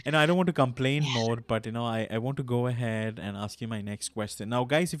 I don't want to complain Yeah. more, but I want to go ahead and ask you my next question. Now,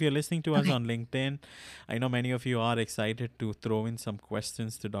 guys, if you're listening to us Okay. on LinkedIn, I know many of you are excited to throw in some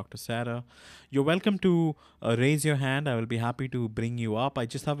questions to Dr. Sarah. You're welcome to raise your hand. I will be happy to bring you up. I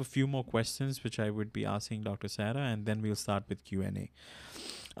just have a few more questions which I would be asking Dr. Sarah, and then we'll start with Q&A.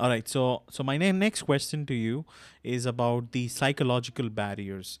 All right. So my next question to you is about the psychological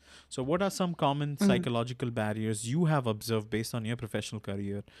barriers. So, what are some common Mm, psychological barriers you have observed based on your professional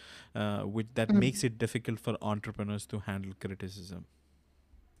career, which that mm. makes it difficult for entrepreneurs to handle criticism?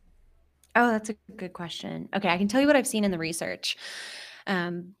 Oh, that's a good question. Okay, I can tell you what I've seen in the research,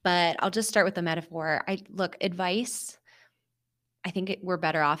 but I'll just start with the metaphor. Advice. I think we're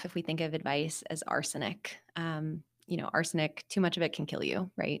better off if we think of advice as arsenic. Arsenic, too much of it can kill you,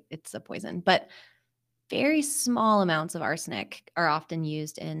 right? It's a poison. But very small amounts of arsenic are often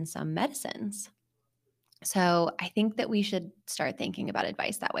used in some medicines. So I think that we should start thinking about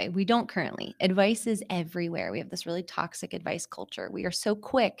advice that way. We don't currently. Advice is everywhere. We have this really toxic advice culture. We are so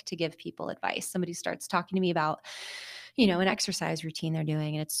quick to give people advice. Somebody starts talking to me about, an exercise routine they're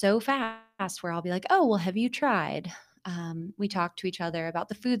doing, and it's so fast where I'll be like, oh, well, have you tried? We talk to each other about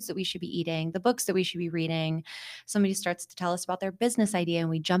the foods that we should be eating, the books that we should be reading. Somebody starts to tell us about their business idea, and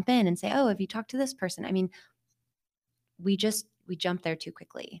we jump in and say, oh, have you talked to this person? I mean, we jump there too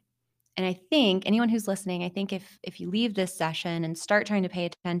quickly. And I think anyone who's listening, I think if you leave this session and start trying to pay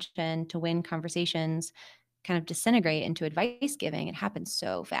attention to when conversations kind of disintegrate into advice giving, it happens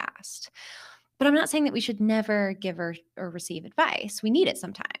so fast. But I'm not saying that we should never give or receive advice. We need it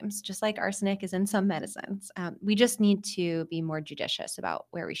sometimes, just like arsenic is in some medicines. We just need to be more judicious about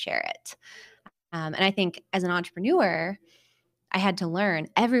where we share it. And I think as an entrepreneur, I had to learn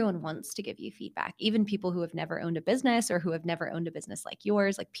everyone wants to give you feedback, even people who have never owned a business or who have never owned a business like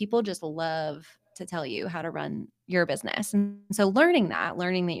yours. Like, people just love to tell you how to run your business. And so learning that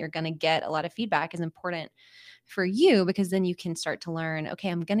you're going to get a lot of feedback is important for you, because then you can start to learn, okay,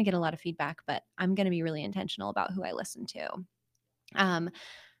 I'm going to get a lot of feedback, but I'm going to be really intentional about who I listen to. Um,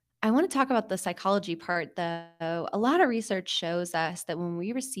 I want to talk about the psychology part, though. A lot of research shows us that when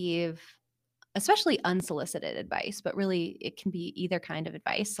we receive especially unsolicited advice, but really it can be either kind of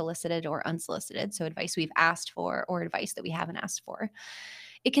advice, solicited or unsolicited. So, advice we've asked for or advice that we haven't asked for.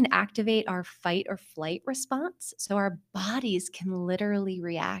 It can activate our fight or flight response. So, our bodies can literally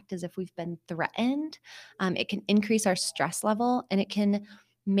react as if we've been threatened. It can increase our stress level, and it can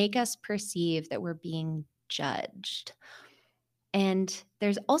make us perceive that we're being judged. And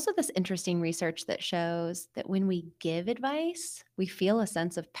there's also this interesting research that shows that when we give advice, we feel a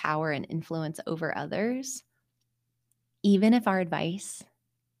sense of power and influence over others, even if our advice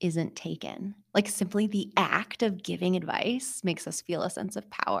isn't taken. Like, simply the act of giving advice makes us feel a sense of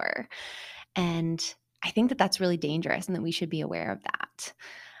power. And I think that that's really dangerous and that we should be aware of that.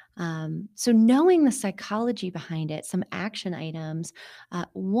 So, knowing the psychology behind it, some action items.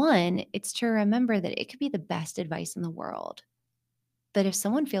 One, it's to remember that it could be the best advice in the world. But if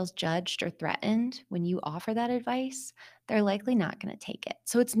someone feels judged or threatened when you offer that advice, they're likely not going to take it.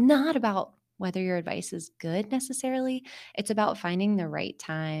 So it's not about whether your advice is good necessarily. It's about finding the right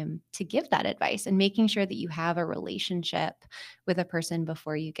time to give that advice and making sure that you have a relationship with a person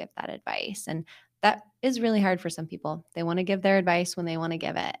before you give that advice. And that is really hard for some people. They want to give their advice when they want to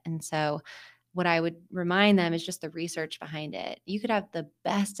give it. And so what I would remind them is just the research behind it. You could have the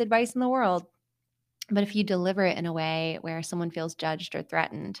best advice in the world, but if you deliver it in a way where someone feels judged or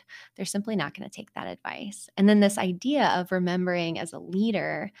threatened, they're simply not going to take that advice. And then this idea of remembering as a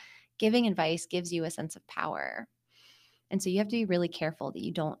leader, giving advice gives you a sense of power. And so you have to be really careful that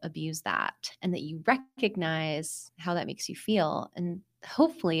you don't abuse that and that you recognize how that makes you feel. And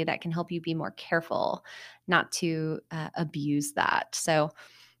hopefully that can help you be more careful not to abuse that. So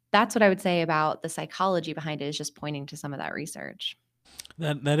that's what I would say about the psychology behind it, is just pointing to some of that research.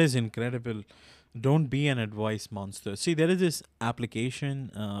 That is incredible. Don't be an advice monster. See, there is this application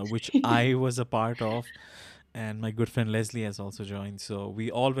which I was a part of, and my good friend Leslie has also joined. So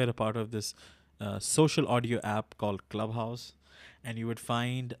we all were a part of this social audio app called Clubhouse. and you would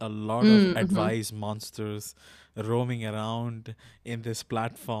find a lot of Mm-hmm. advice monsters roaming around in this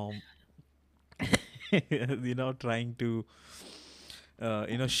platform, trying to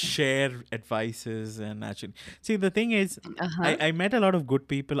share advices. And actually, see, the thing is, Uh-huh. I met a lot of good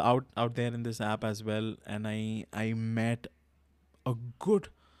people out there in this app as well, and I met a good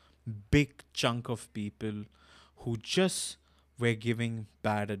big chunk of people who just were giving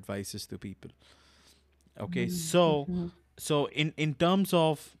bad advices to people. Okay, so Mm-hmm. in terms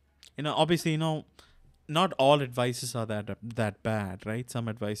of, obviously, not all advices are that bad, right? Some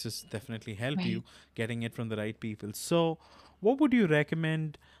advices definitely help Right. you getting it from the right people. So what would you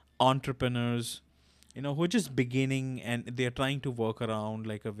recommend entrepreneurs, who are just beginning and they're trying to work around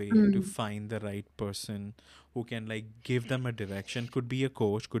like a way to Mm. find the right person who can like give them a direction? Could be a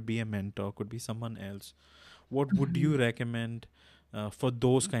coach, could be a mentor, could be someone else. What would Mhm. you recommend for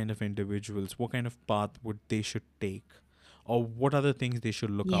those kind of individuals? What kind of path would they should take, or what other things they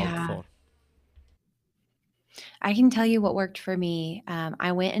should look out Yeah. for? I can tell you what worked for me.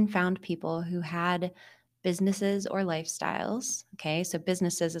 I went and found people who had businesses or lifestyles. Okay. So,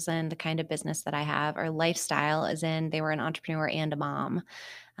 businesses is in the kind of business that I have, or lifestyle is in they were an entrepreneur and a mom.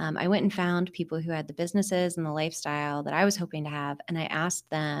 I went and found people who had the businesses and the lifestyle that I was hoping to have, and I asked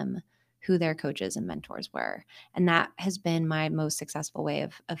them who their coaches and mentors were. And that has been my most successful way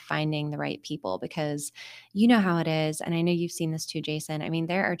of finding the right people, because you know how it is. And I know you've seen this too, Jason. I mean,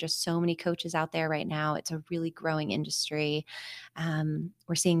 there are just so many coaches out there right now. It's a really growing industry.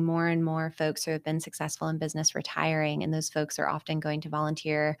 We're seeing more and more folks who have been successful in business retiring, and those folks are often going to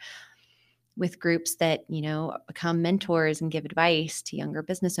volunteer with groups that, become mentors and give advice to younger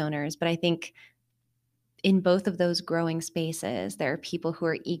business owners. But I think in both of those growing spaces, there are people who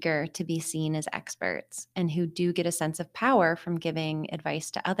are eager to be seen as experts and who do get a sense of power from giving advice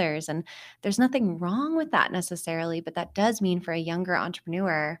to others. And there's nothing wrong with that necessarily, but that does mean for a younger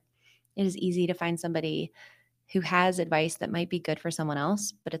entrepreneur, it is easy to find somebody who has advice that might be good for someone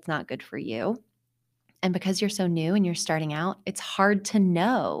else, but it's not good for you. And because you're so new and you're starting out, it's hard to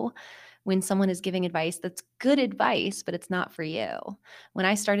know when someone is giving advice that's good advice, but it's not for you. When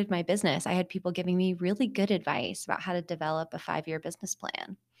I started my business, I had people giving me really good advice about how to develop a 5-year business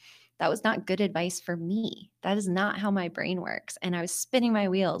plan. That was not good advice for me. That is not how my brain works. And I was spinning my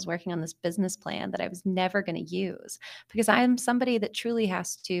wheels working on this business plan that I was never going to use, because I'm somebody that truly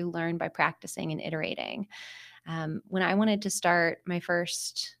has to learn by practicing and iterating. When I wanted to start my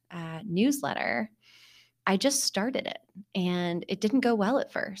first newsletter, I just started it and it didn't go well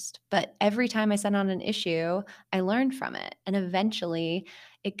at first. But every time I sent on an issue, I learned from it. And eventually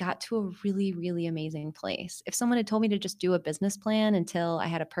it got to a really, really amazing place. If someone had told me to just do a business plan until I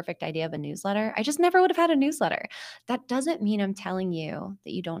had a perfect idea of a newsletter, I just never would have had a newsletter. That doesn't mean I'm telling you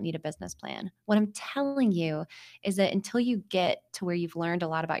that you don't need a business plan. What I'm telling you is that until you get to where you've learned a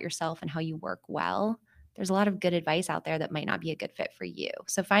lot about yourself and how you work well, there's a lot of good advice out there that might not be a good fit for you.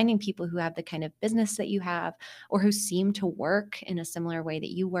 So, finding people who have the kind of business that you have, or who seem to work in a similar way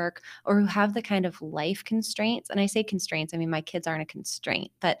that you work, or who have the kind of life constraints. And I say constraints, I mean, my kids aren't a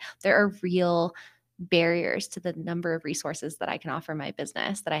constraint, but there are real barriers to the number of resources that I can offer my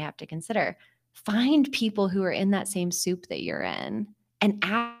business that I have to consider. Find people who are in that same soup that you're in and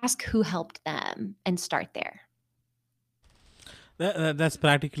ask who helped them and start there. That's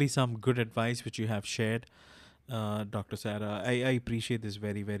practically some good advice which you have shared, Dr. Sarah. I appreciate this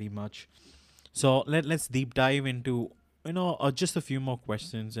very, very much. So let's deep dive into just a few more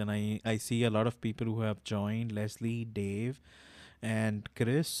questions, and I see a lot of people who have joined: Leslie, Dave, and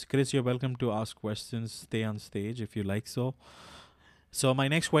Chris. Chris, you're welcome to ask questions. Stay on stage if you like. So my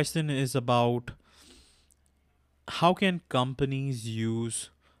next question is about how can companies use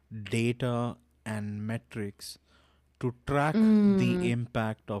data and metrics to track the Mm.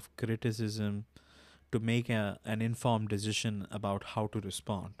 impact of criticism to make an informed decision about how to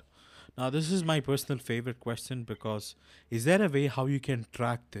respond. Now, this is my personal favorite question because is there a way how you can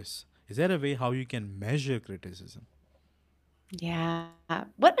track this? Is there a way how you can measure criticism? Yeah.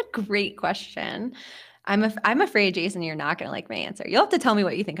 What a great question. I'm afraid, Jason, you're not going to like my answer. You'll have to tell me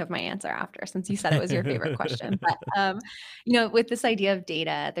what you think of my answer after, since you said it was your favorite question. But with this idea of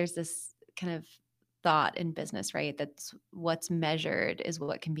data, there's this kind of thought in business, right? That's what's measured is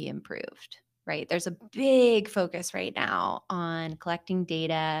what can be improved, right? There's a big focus right now on collecting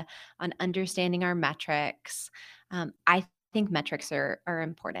data, on understanding our metrics. I think metrics are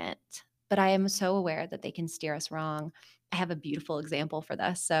important, but I am so aware that they can steer us wrong. I have a beautiful example for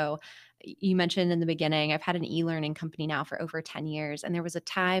this. So, you mentioned in the beginning, I've had an e learning company now for over 10 years. And there was a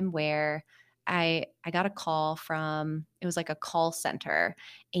time where I got a call from, it was like a call center,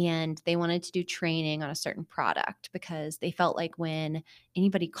 and they wanted to do training on a certain product because they felt like when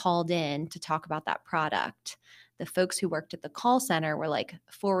anybody called in to talk about that product, the folks who worked at the call center were like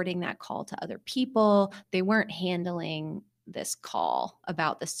forwarding that call to other people. They weren't handling this call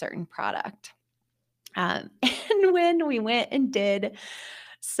about this certain product. And when we went and did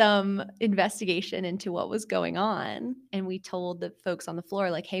some investigation into what was going on, and we told the folks on the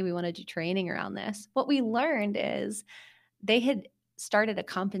floor, like, hey, we want to do training around this, what we learned is they had started a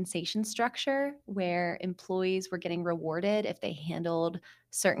compensation structure where employees were getting rewarded if they handled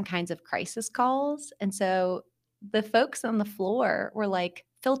certain kinds of crisis calls. And so the folks on the floor were like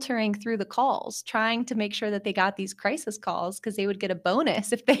filtering through the calls, trying to make sure that they got these crisis calls because they would get a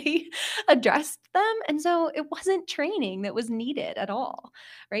bonus if they addressed them. And so it wasn't training that was needed at all,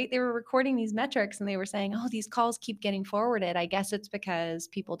 right? They were recording these metrics and they were saying, oh, these calls keep getting forwarded. I guess it's because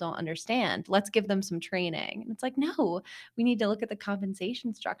people don't understand. Let's give them some training. And it's like, no, we need to look at the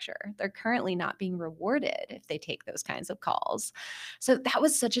compensation structure. They're currently not being rewarded if they take those kinds of calls. So that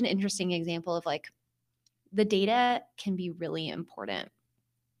was such an interesting example of like, the data can be really important,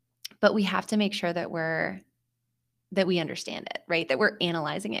 but we have to make sure that we understand it, right? That we're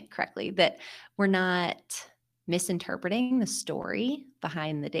analyzing it correctly, that we're not misinterpreting the story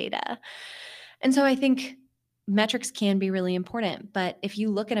behind the data. And so I think metrics can be really important, but if you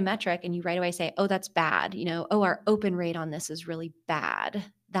look at a metric and you right away say, oh, that's bad, oh, our open rate on this is really bad,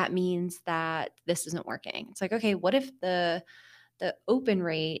 that means that this isn't working. It's like, okay, what if the open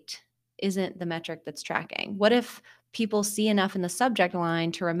rate isn't the metric that's tracking? What if people see enough in the subject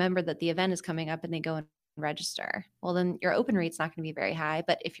line to remember that the event is coming up and they go and register? Well, then your open rate's not going to be very high,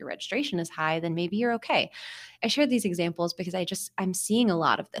 but if your registration is high, then maybe you're okay. I shared these examples because I'm seeing a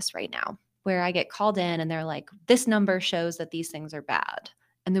lot of this right now where I get called in and they're like, this number shows that these things are bad.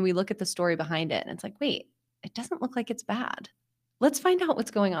 And then we look at the story behind it and it's like, wait, it doesn't look like it's bad. Let's find out what's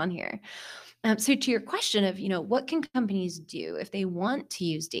going on here. So to your question of, what can companies do if they want to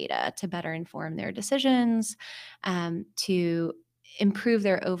use data to better inform their decisions, to improve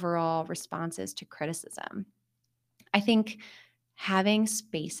their overall responses to criticism? I think having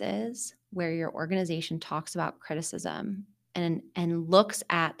spaces where your organization talks about criticism and looks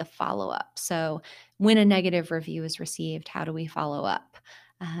at the follow-up. So when a negative review is received, how do we follow up?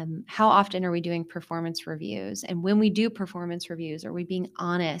 How often are we doing performance reviews? And when we do performance reviews, are we being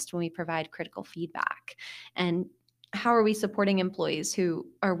honest when we provide critical feedback? And how are we supporting employees who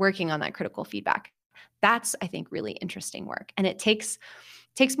are working on that critical feedback? That's, I think, really interesting work. And it takes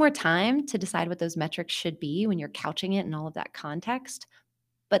more time to decide what those metrics should be when you're couching it in all of that context.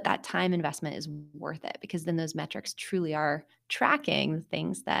 But that time investment is worth it because then those metrics truly are tracking the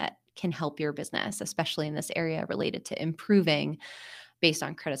things that can help your business, especially in this area related to improving based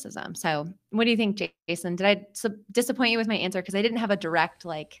on criticism. So what do you think, Jason? Did I disappoint you with my answer? Because I didn't have a direct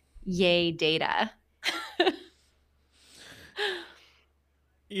like, yay data.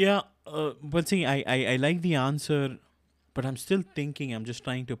 Yeah, but see, I like the answer, but I'm still thinking, I'm just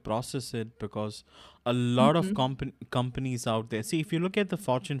trying to process it because a lot of companies out there, see, if you look at the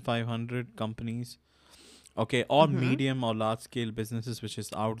Fortune 500 companies, okay, or medium or large scale businesses which is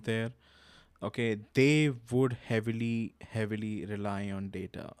out there, okay, they would heavily rely on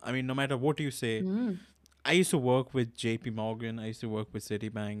data. I mean, no matter what you say, I used to work with JP Morgan, I used to work with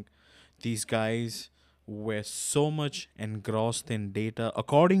Citibank. These guys were so much engrossed in data.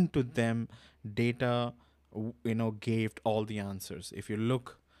 According to them, data, gave all the answers. If you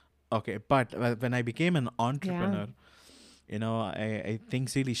look, okay, but when I became an entrepreneur,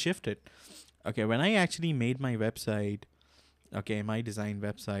 things really shifted. Okay, when I actually made my website, okay, my design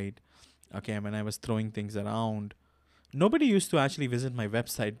website, okay, when I was throwing things around, nobody used to actually visit my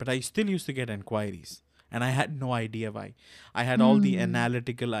website, but I still used to get inquiries. And I had no idea why. I had all the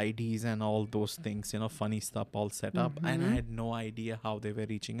analytical IDs and all those things, funny stuff all set up. And I had no idea how they were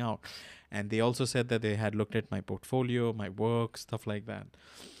reaching out. And they also said that they had looked at my portfolio, my work, stuff like that.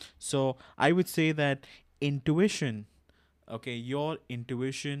 So I would say that intuition, okay, your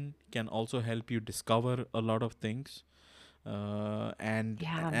intuition can also help you discover a lot of things. And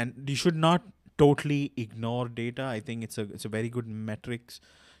Yeah. and you should not totally ignore data. I think it's a very good metrics.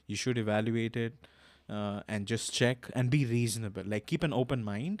 You should evaluate it and just check and be reasonable. Like keep an open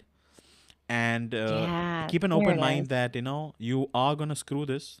mind and Yeah, keep an there open it mind is. that you are gonna screw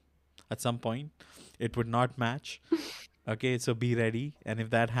this at some point. It would not match. Okay, so be ready. And if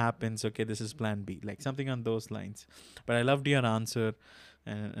that happens, okay, this is plan B, like something on those lines. But I loved your answer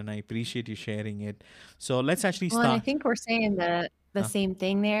and I appreciate you sharing it. So let's actually Well, and I start. think we're saying the Uh, same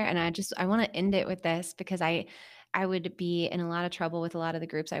thing there. And I want to end it with this because I would be in a lot of trouble with a lot of the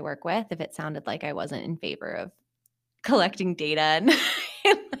groups I work with if it sounded like I wasn't in favor of collecting data and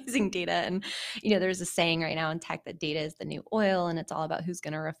analyzing data. And, there's a saying right now in tech that data is the new oil and it's all about who's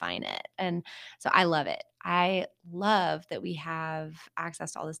going to refine it. And so I love it. I love that we have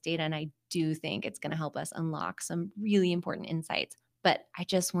access to all this data. And I do think it's going to help us unlock some really important insights. But I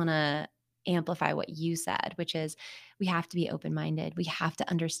just want to amplify what you said, which is we have to be open minded. We have to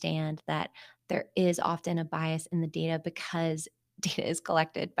understand that there is often a bias in the data because data is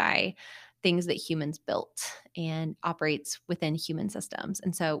collected by things that humans built and operates within human systems.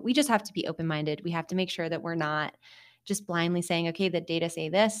 And so we just have to be open minded. We have to make sure that we're not just blindly saying, okay, the data say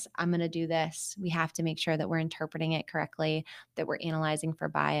this, I'm going to do this. We have to make sure that we're interpreting it correctly, that we're analyzing for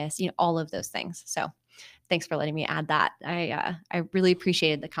bias, all of those things. So thanks for letting me add that. I really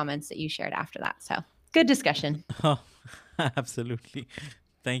appreciated the comments that you shared after that. So good discussion. Oh, absolutely.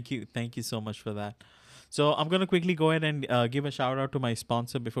 Thank you so much for that. So I'm gonna quickly go ahead and give a shout out to my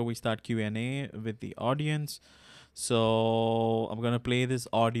sponsor before we start Q&A with the audience. So I'm gonna play this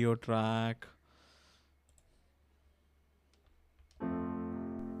audio track.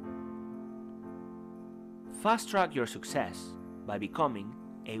 Fast track your success by becoming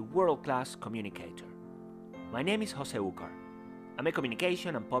a world-class communicator. My name is Jose Ucar. I'm a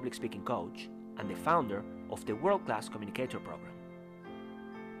communication and public speaking coach and the founder of the World Class Communicator program.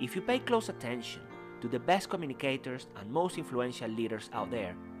 If you pay close attention to the best communicators and most influential leaders out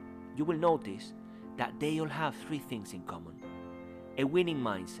there, you will notice that they all have three things in common: a winning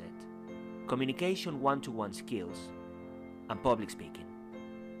mindset, communication one-to-one skills, and public speaking.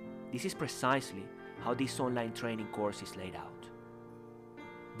 This is precisely how this online training course is laid out.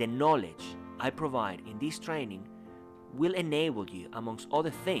 The knowledge I provide in this training will enable you, amongst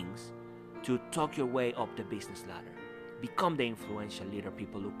other things, to talk your way up the business ladder, become the influential leader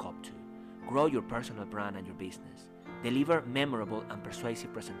people look up to, grow your personal brand and your business, deliver memorable and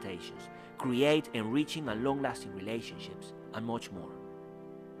persuasive presentations, create enriching and long-lasting relationships, and much more.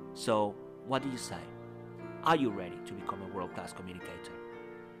 So, what do you say? Are you ready to become a world-class communicator?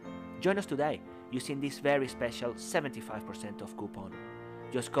 Join us today using this very special 75% off coupon.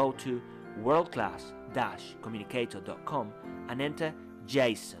 Just go to worldclass-communicator.com and enter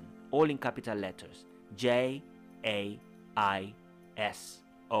Jason, all in capital letters, JAISON.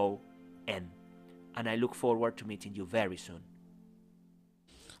 And I look forward to meeting you very soon.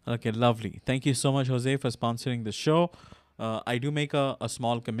 Okay, lovely. Thank you so much, Jose, for sponsoring the show. I do make a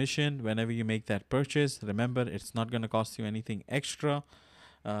small commission whenever you make that purchase. Remember, it's not going to cost you anything extra.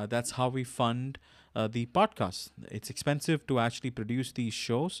 That's how we fund the podcast. It's expensive to actually produce these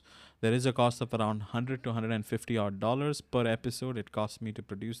shows. There is a cost of around $100 to $150 odd dollars per episode. It costs me to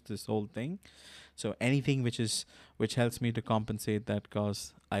produce this whole thing. So anything which helps me to compensate that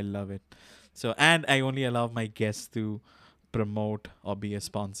cost, I love it. So, and I only allow my guests to promote or be a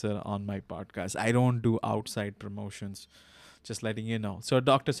sponsor on my podcast. I don't do outside promotions. Just letting you know. So,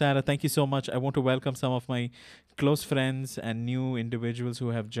 Dr. Sarah, thank you so much. I want to welcome some of my close friends and new individuals who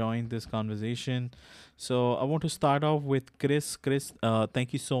have joined this conversation. So, I want to start off with Chris. Chris,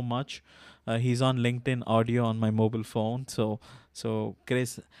 thank you so much. He's on LinkedIn audio on my mobile phone. So,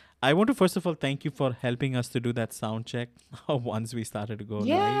 Chris, I want to first of all thank you for helping us to do that sound check once we started to go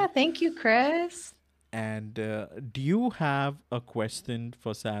Yeah, live. thank you, Chris. And do you have a question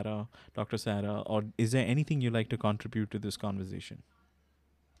for Sarah, Dr. Sarah, or is there anything you'd like to contribute to this conversation?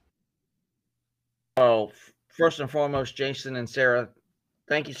 Well, first and foremost, Jason and Sarah,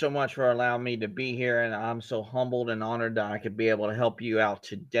 thank you so much for allowing me to be here, and I'm so humbled and honored that I could be able to help you out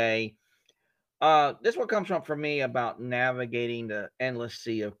today. This one comes from for me about navigating the endless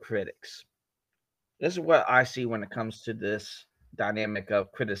sea of critics. This is what I see when it comes to this dynamic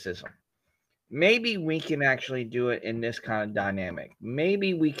of criticism. Maybe we can actually do it in this kind of dynamic.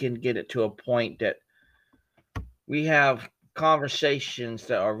 Maybe we can get it to a point that we have conversations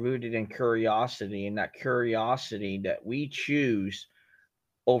that are rooted in curiosity, and that curiosity that we choose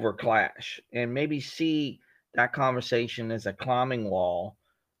over clash, and maybe see that conversation as a climbing wall,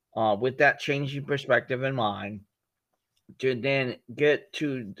 with that changing perspective in mind, to then get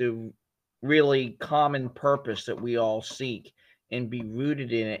to the really common purpose that we all seek and be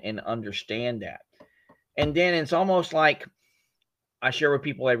rooted in it and understand that. And then it's almost like I share with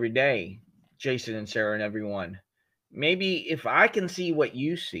people every day, Jason and Sarah and everyone. Maybe if I can see what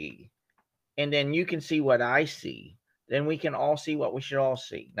you see, and then you can see what I see, then we can all see what we should all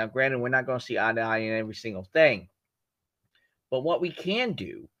see. Now, granted, we're not going to see eye to eye in every single thing, but what we can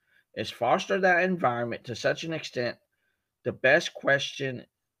do is foster that environment to such an extent. The best question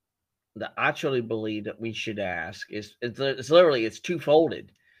that I truly believe that we should ask is it's literally it's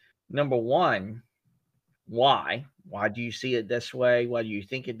twofolded. Number one, Why? Why do you see it this way? Why do you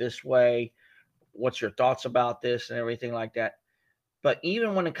think it this way? What's your thoughts about this and everything like that? But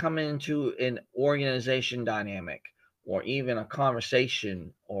even when it comes into an organization dynamic or even a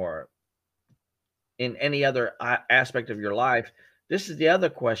conversation or in any other aspect of your life, this is the other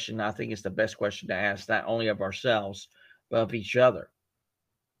question I think is the best question to ask, not only of ourselves, but of each other.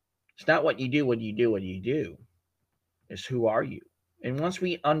 It's not what you do, what you do, what you do. It's who are you? And once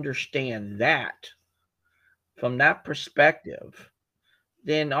we understand that from that perspective,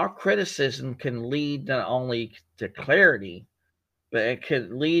 then our criticism can lead not only to clarity, but it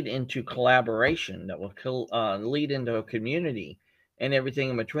could lead into collaboration that will lead into a community and everything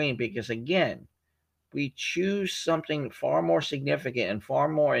in between. Because again, we choose something far more significant and far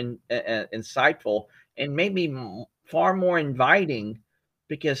more insightful and maybe far more inviting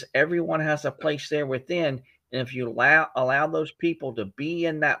because everyone has a place there within. And if you allow those people to be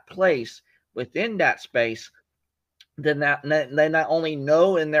in that place within that space, then they not only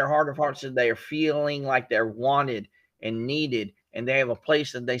know in their heart of hearts that they are feeling like they're wanted and needed, and they have a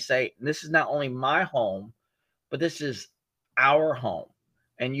place that they say, this is not only my home, but this is our home.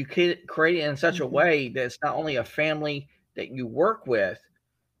 And you can create it in such a way that it's not only a family that you work with,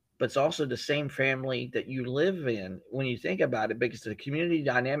 but it's also the same family that you live in when you think about it, because the community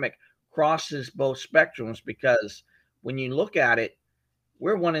dynamic crosses both spectrums. Because when you look at it,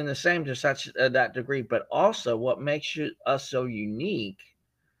 we're one and the same to such that degree, but also what makes us so unique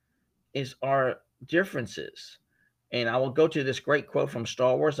is our differences. And I will go to this great quote from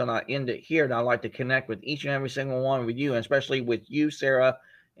Star Wars, and I end it here. And I'd like to connect with each and every single one with you, and especially with you, Sarah,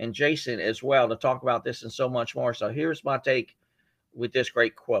 and Jason as well, to talk about this and so much more. So here's my take with this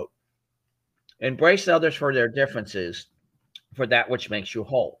great quote: embrace others for their differences, for that which makes you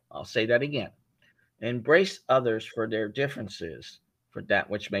whole. I'll say that again. Embrace others for their differences, for that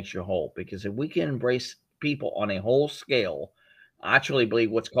which makes you whole. Because if we can embrace people on a whole scale, I actually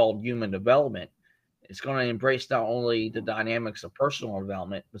believe what's called human development, it's going to embrace not only the dynamics of personal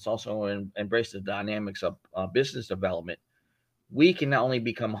development, but it's also going to embrace the dynamics of business development. We can not only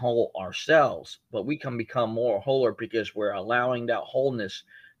become whole ourselves, but we can become more wholer because we're allowing that wholeness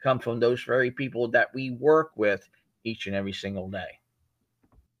come from those very people that we work with each and every single day.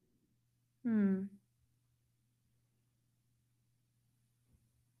 Hmm.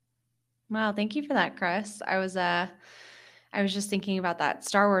 Wow, thank you for that, Chris. I was just thinking about that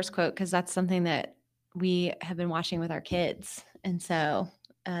Star Wars quote because that's something that we have been watching with our kids. And so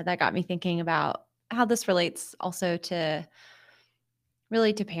that got me thinking about how this relates also to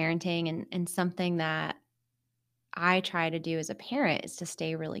really to parenting and something that I try to do as a parent is to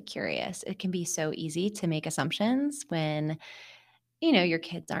stay really curious. It can be so easy to make assumptions when, your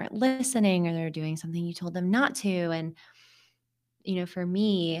kids aren't listening or they're doing something you told them not to. And, for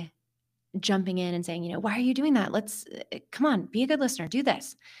me, jumping in and saying, why are you doing that? Let's come on, be a good listener, do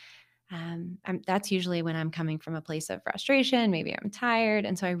this. That's usually when I'm coming from a place of frustration. Maybe I'm tired.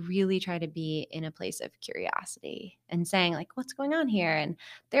 And so I really try to be in a place of curiosity and saying, like, what's going on here? And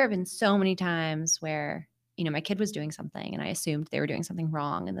there have been so many times where, my kid was doing something and I assumed they were doing something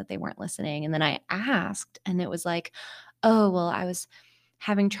wrong and that they weren't listening. And then I asked, and it was like, oh, well, I was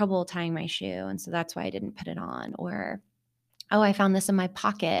having trouble tying my shoe. And so that's why I didn't put it on. Or, oh, I found this in my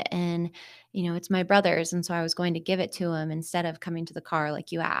pocket and, it's my brother's. And so I was going to give it to him instead of coming to the car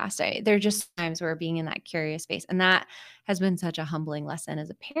like you asked. There are just times where being in that curious space. And that has been such a humbling lesson as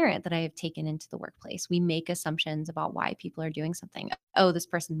a parent that I have taken into the workplace. We make assumptions about why people are doing something. Oh, this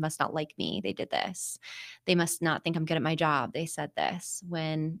person must not like me. They did this. They must not think I'm good at my job. They said this.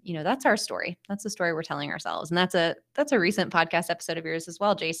 When, that's our story. That's the story we're telling ourselves. And that's a recent podcast episode of yours as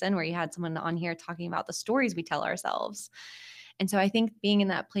well, Jason, where you had someone on here talking about the stories we tell ourselves. And so I think being in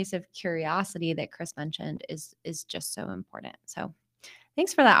that place of curiosity that Chris mentioned is just so important. So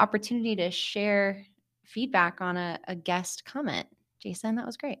thanks for that opportunity to share feedback on a guest comment. Jason, that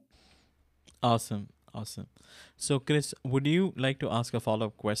was great. Awesome. Awesome. So, Chris, would you like to ask a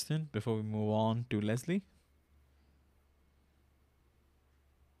follow-up question before we move on to Leslie?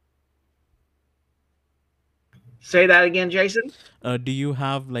 Say that again, Jason. Do you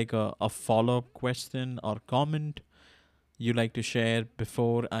have like a follow-up question or comment you like to share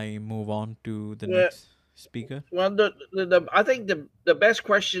before I move on to the Well, next speaker? well, I think the best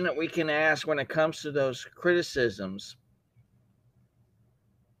question that we can ask when it comes to those criticisms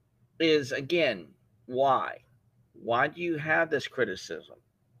is, again, why? Why do you have this criticism?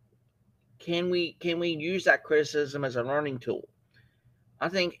 Can we use that criticism as a learning tool? I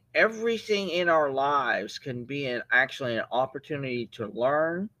think everything in our lives can be actually an opportunity to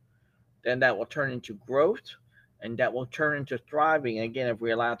learn, then that will turn into growth, and that will turn into thriving again if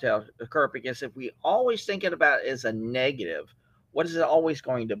we allow it to occur. Because if we always think it about it as a negative, what is it always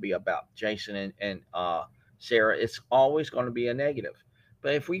going to be about, Jason and Sarah? It's always going to be a negative.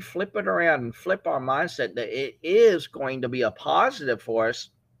 But if we flip it around and flip our mindset that it is going to be a positive for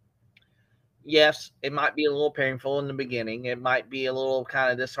us, yes, it might be a little painful in the beginning. It might be a little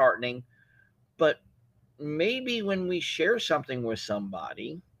kind of disheartening, but maybe when we share something with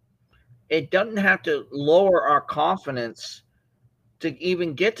somebody, it doesn't have to lower our confidence to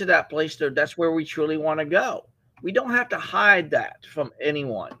even get to that place that's where we truly want to go. We don't have to hide that from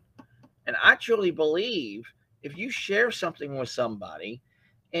anyone. And I truly believe if you share something with somebody,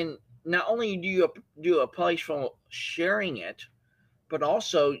 and not only do you do a place from sharing it, but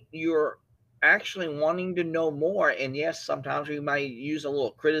also you're actually wanting to know more. And yes, sometimes we might use a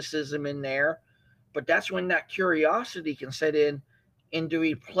little criticism in there, but that's when that curiosity can set in. And the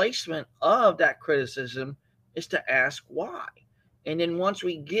replacement of that criticism is to ask why. And then once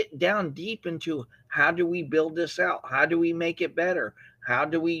we get down deep into how do we build this out? How do we make it better? How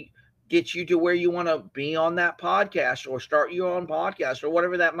do we get you to where you want to be on that podcast or start your own podcast or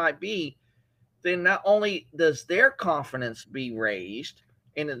whatever that might be, then not only does their confidence be raised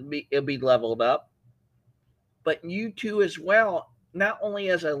and it'll be leveled up, but you too as well, not only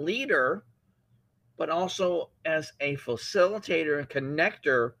as a leader, but also as a facilitator and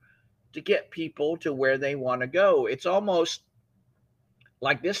connector to get people to where they want to go. It's almost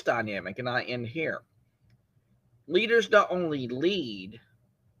like this dynamic, and I end here. Leaders not only lead,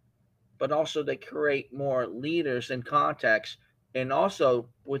 but also they create more leaders in context. And also,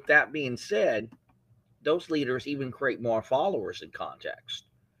 with that being said, those leaders even create more followers in context.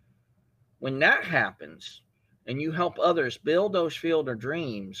 When that happens, and you help others build those field of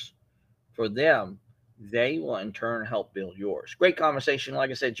dreams for them, they will in turn help build yours. Great conversation.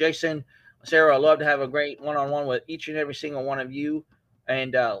 Like I said, Jason, Sarah, I'd love to have a great one on one with each and every single one of you.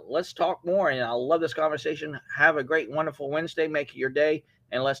 And let's talk more. And I love this conversation. Have a great, wonderful Wednesday. Make it your day.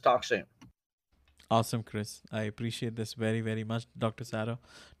 And let's talk soon. Awesome, Chris. I appreciate this very, very much. Dr. Sarah,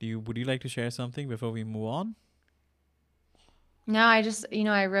 would you like to share something before we move on? No, I just,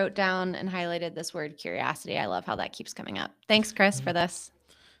 I wrote down and highlighted this word curiosity. I love how that keeps coming up. Thanks, Chris, for this.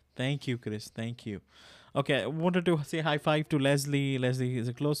 Thank you, Chris. Thank you. Okay, I wanted to say high five to Leslie. Leslie is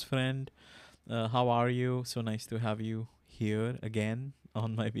a close friend. How are you? So nice to have you here again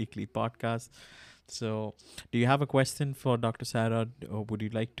on my weekly podcast. So, do you have a question for Dr. Sarah, or would you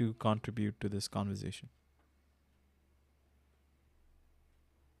like to contribute to this conversation?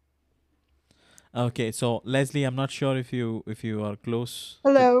 Okay, so Leslie, I'm not sure if you are close to.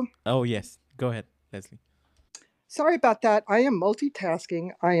 Hello. Oh yes, go ahead, Leslie. Sorry about that. I am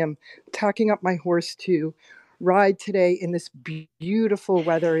multitasking. I am tacking up my horse to ride today in this beautiful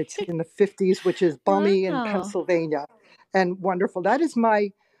weather. It's in the 50s, which is balmy in Wow. Pennsylvania and wonderful. That is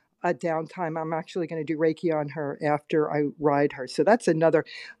my downtime. I'm actually going to do Reiki on her after I ride her. So that's another,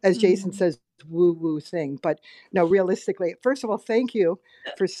 as Jason says, woo woo thing. But no, realistically, first of all, thank you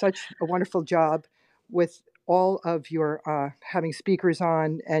for such a wonderful job with all of your having speakers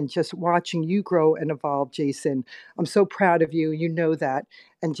on and just watching you grow and evolve, Jason. I'm so proud of you. You know that.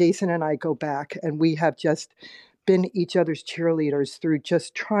 And Jason and I go back, and we have just been each other's cheerleaders through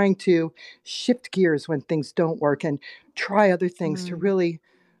just trying to shift gears when things don't work and try other things to really,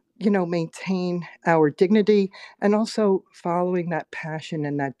 maintain our dignity and also following that passion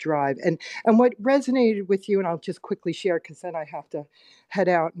and that drive. And what resonated with you, and I'll just quickly share because then I have to head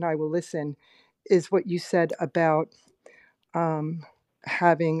out and I will listen, is what you said about um,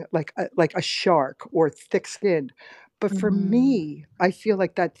 having like a shark or thick skin. But for me, I feel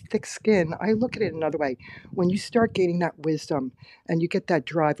like that thick skin, I look at it another way. When you start gaining that wisdom and you get that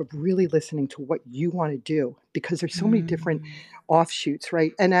drive of really listening to what you want to do, because there's so many different offshoots,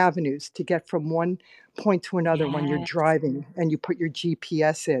 right? And avenues to get from one point to another when you're Yes. driving and you put your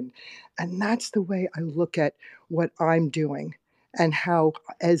GPS in. And that's the way I look at what I'm doing and how,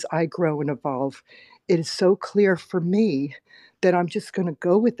 as I grow and evolve, it is so clear for me that I'm just going to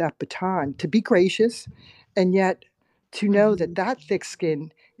go with that baton to be gracious and yet to know that that thick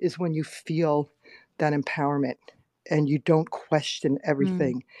skin is when you feel that empowerment and you don't question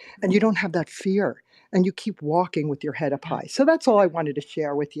everything and you don't have that fear and you keep walking with your head up high. So that's all I wanted to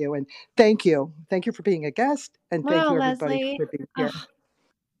share with you. And thank you. Thank you for being a guest. And thank Wow, you, everybody, Leslie. for being here. Ugh.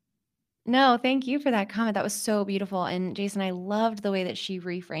 No, thank you for that comment. That was so beautiful. And Jason, I loved the way that she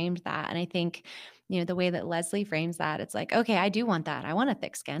reframed that. And I think, the way that Leslie frames that, it's like, okay, I do want that. I want a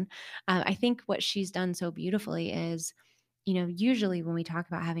thick skin. I think what she's done so beautifully is usually when we talk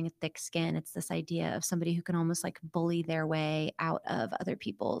about having a thick skin, it's this idea of somebody who can almost like bully their way out of other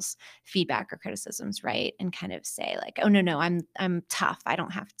people's feedback or criticisms, right? And kind of say like, "Oh no, I'm tough. I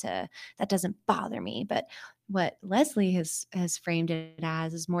don't have to. That doesn't bother me." But what Leslie has framed it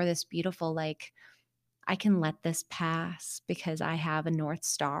as is more this beautiful like, I can let this pass because I have a North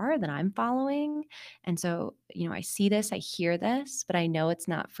Star that I'm following. And so, I see this, I hear this, but I know it's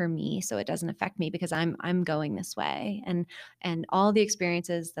not for me. So it doesn't affect me because I'm going this way. And all the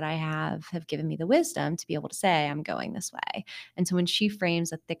experiences that I have given me the wisdom to be able to say I'm going this way. And so when she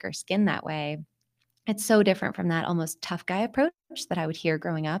frames a thicker skin that way, it's so different from that almost tough guy approach that I would hear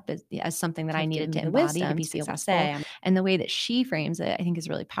growing up as something that I Have needed given to me the embody wisdom to be to be able to successful. say I'm And the way that she frames it, I think is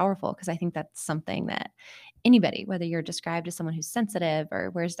really powerful because I think that's something that anybody, whether you're described as someone who's sensitive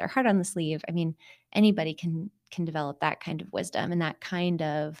or wears their heart on the sleeve, I mean, anybody can develop that kind of wisdom and that kind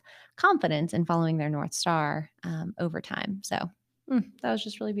of confidence in following their North Star over time. So that was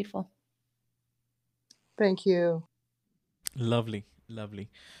just really beautiful. Thank you. Lovely, lovely.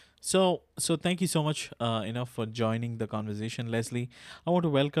 So thank you so much, for joining the conversation, Leslie. I want to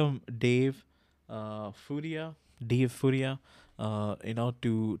welcome Dave Furia, to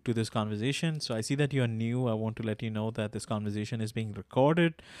this conversation. So I see that you are new. I want to let you know that this conversation is being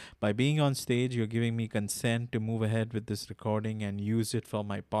recorded. By being on stage, you're giving me consent to move ahead with this recording and use it for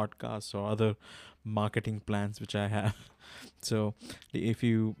my podcast or other marketing plans which I have. So, if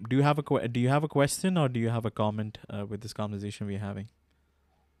you do you have do you have a question or do you have a comment with this conversation we're having?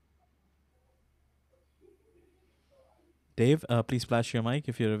 Dave, please flash your mic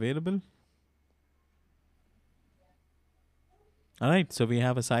if you're available. All right, so we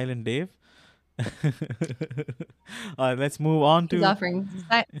have a silent Dave. All right, let's move on He's to. offering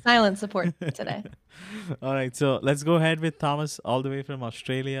silent support today. All right, so let's go ahead with Thomas, all the way from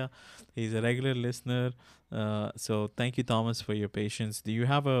Australia. He's a regular listener. So thank you, Thomas, for your patience. Do you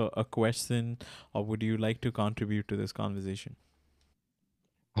have a question or would you like to contribute to this conversation?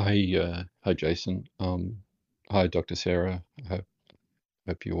 Hi, Jason. Hi, Dr. Sarah. I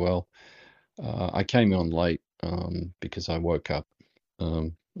hope you're well. I came on late because I woke up,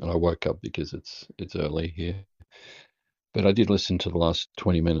 and I woke up because it's early here. But I did listen to the last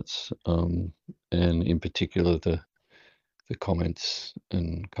 20 minutes, and in particular the comments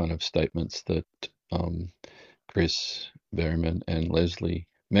and kind of statements that Chris Berryman and Leslie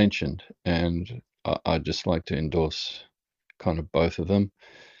mentioned, and I'd just like to endorse kind of both of them.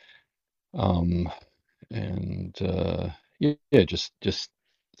 And yeah, just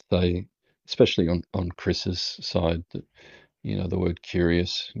say, especially on Chris's side, that the word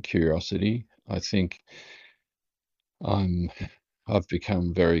curious and curiosity. I think I've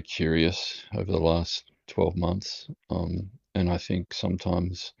become very curious over the last 12 months, and I think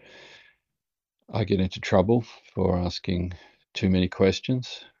sometimes I get into trouble for asking too many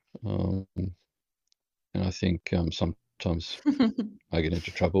questions, and I think sometimes I get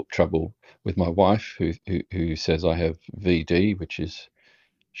into trouble with my wife, who says I have VD, which is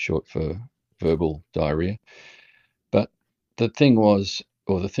short for verbal diarrhea. But the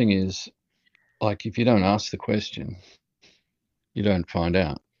thing is, like, if you don't ask the question, you don't find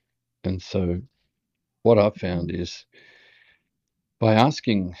out. And so what I've found is by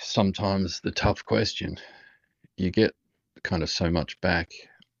asking sometimes the tough question, you get kind of so much back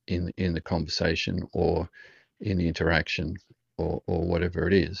in the conversation or in the interaction or whatever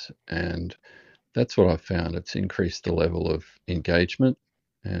it is. And that's what I've found. It's increased the level of engagement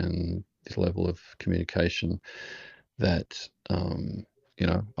and the level of communication that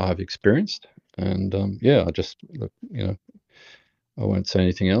I've experienced. And yeah, I just look, I won't say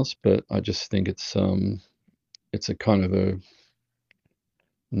anything else, but I just think it's a kind of a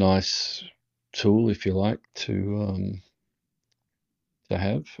nice tool, if you like, to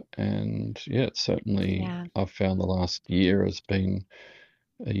have. And yeah, it's certainly, Yeah. I've found the last year has been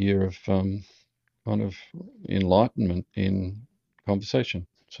a year of kind of enlightenment in conversation.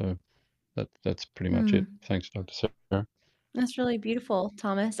 So that's pretty much it. Thanks, Dr. Sarah. That's really beautiful,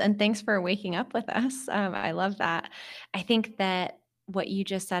 Thomas. And thanks for waking up with us. I love that. I think that what you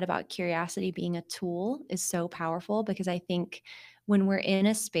just said about curiosity being a tool is so powerful because I think when we're in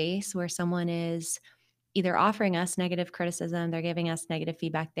a space where someone is either offering us negative criticism, they're giving us negative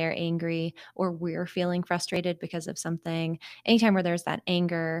feedback, they're angry, or we're feeling frustrated because of something, anytime where there's that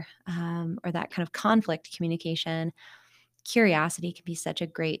anger or that kind of conflict communication, curiosity can be such a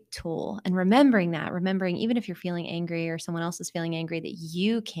great tool. And remembering even if you're feeling angry or someone else is feeling angry, that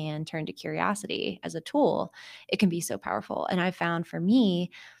you can turn to curiosity as a tool, it can be so powerful. And I found for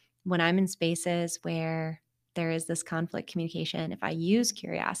me, when I'm in spaces where there is this conflict communication, if I use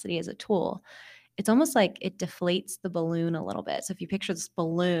curiosity as a tool, it's almost like it deflates the balloon a little bit. So if you picture this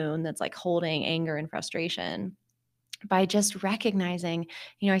balloon that's like holding anger and frustration, by just recognizing,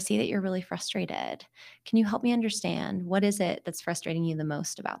 I see that you're really frustrated. Can you help me understand what is it that's frustrating you the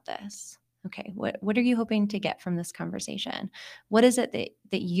most about this? Okay, what are you hoping to get from this conversation? What is it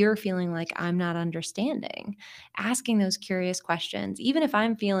that you're feeling like I'm not understanding? Asking those curious questions, even if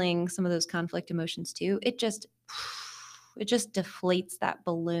I'm feeling some of those conflict emotions too, it just deflates that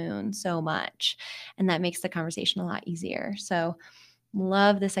balloon so much, and that makes the conversation a lot easier. So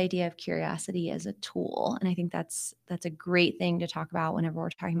love this idea of curiosity as a tool, and I think that's a great thing to talk about whenever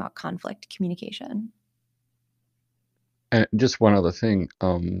we're talking about conflict communication. And just one other thing,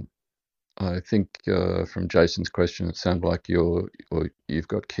 I think from Jason's question, it sounded like you've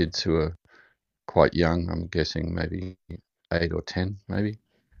got kids who are quite young. I'm guessing maybe 8 or 10, maybe.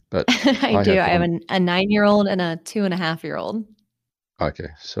 But I I do. have I have one. a 9-year-old and a 2.5-year-old. Okay,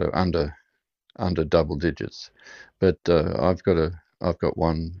 so under double digits. But I've got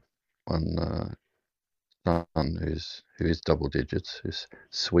one son who is double digits, who's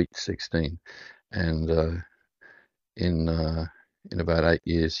sweet 16, and in about 8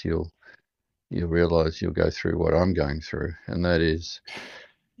 years you'll realise you'll go through what I'm going through, and that is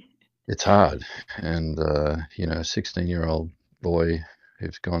it's hard. And a 16-year-old boy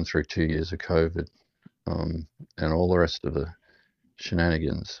who's gone through 2 years of COVID, and all the rest of the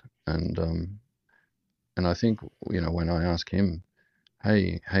shenanigans, and I think when I ask him,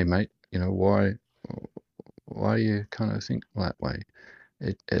 hey mate, why you kind of think that way,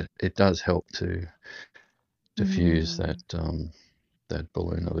 it does help to diffuse Mm. that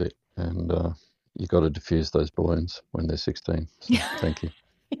balloon a bit, and you got to diffuse those balloons when they're 16. So thank you.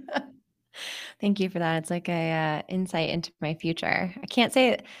 Thank you for that. It's like a insight into my future. I can't say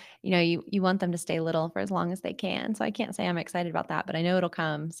it, you want them to stay little for as long as they can. So I can't say I'm excited about that, but I know it'll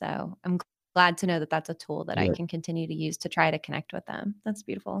come. So I'm glad to know that that's a tool that I Yeah, can continue to use to try to connect with them. That's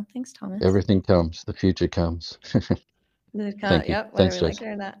beautiful. Thanks, Thomas. everything comes. The future comes. Thank you. Yep, whether Thanks, we like Jason. it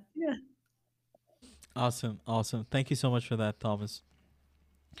or not. Yeah. Awesome. Thank you so much for that, Thomas.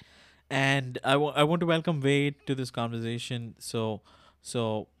 And I want to welcome Wade to this conversation. So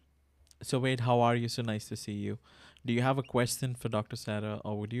Wade, how are you? So nice to see you. Do you have a question for Dr. Sarah,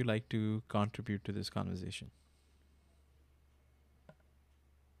 or would you like to contribute to this conversation?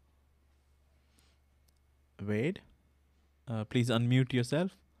 Wade, please unmute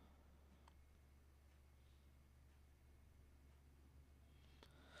yourself.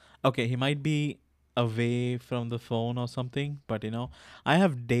 Okay, he might be away from the phone or something, but I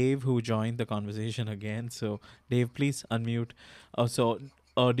have Dave who joined the conversation again. So, Dave, please unmute.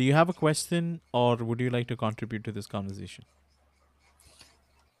 Do you have a question, or would you like to contribute to this conversation?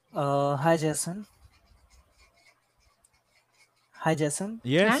 Hi Jason. Hi Jason.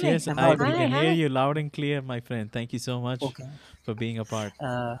 Yes, Hi. yes, Am I I we audible? Hi. can hear Hi. you loud and clear, my friend. Thank you so much Okay. for being a part.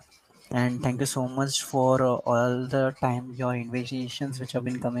 Uh, and thank you so much for all the time your invitations which have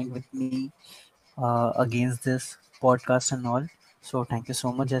been coming with me against this podcast and all. So thank you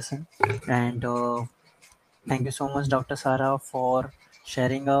so much, Jason. And thank you so much, Dr. Sarah, for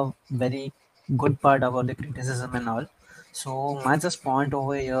sharing a very good part about the criticism and all. So my just point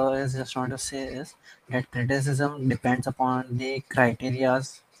over here is just want to say is that criticism depends upon the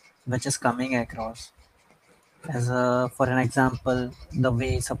criterias which is coming across. As for an example, the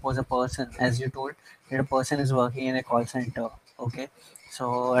way suppose a person, as you told, that a person is working in a call center. Okay,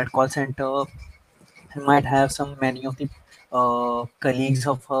 so at call center he might have some many of the colleagues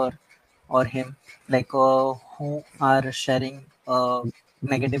of her or him, like who are sharing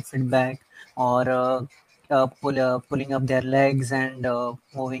negative feedback, or pulling up their legs and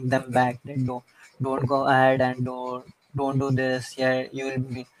moving them back. They don't go ahead and don't do this. Yeah, you will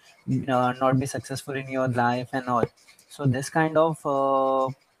be not be successful in your life and all. So this kind of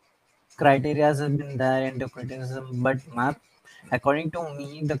criteria has been there in the criticism, but according to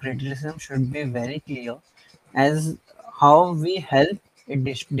me, the criticism should be very clear, as how we help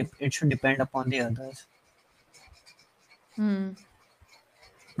it should depend upon the others, Mm.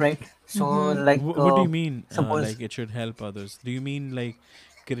 right? So Mm-hmm. like What do you mean, suppose, like it should help others? Do you mean like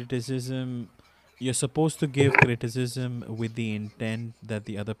criticism? You're supposed to give criticism with the intent that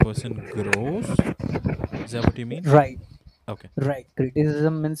the other person grows? Is that what you mean? right. Okay. Right.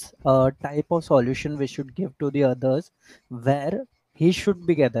 Criticism means a type of solution we should give to the others where he should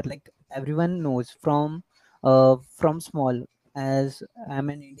be gathered. Like everyone knows from small, as I'm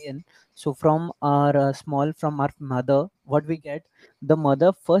an Indian. So from our from our mother, what we get, the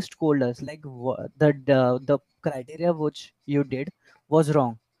mother first scold us like the criteria which you did was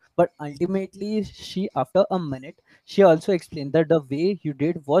wrong. But ultimately, she after a minute, she also explained that the way you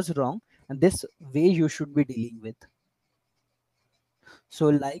did was wrong, and this way you should be dealing with. So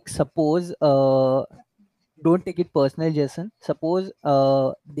like suppose don't take it personal, Jason. Suppose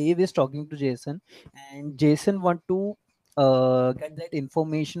Dave is talking to Jason, and Jason want to get that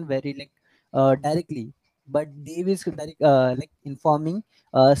information very like directly, but Dave is like informing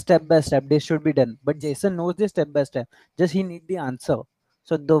step by step this should be done, but Jason knows this step by step, just he need the answer.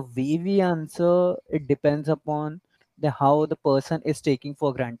 So the way we answer, it depends upon the how the person is taking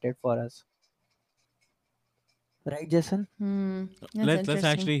for granted for us, right, Jason? Hmm, that's Let's interesting.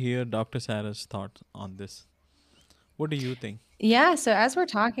 actually hear Dr. Sarah's thoughts on this. What do you think? Yeah, so as we're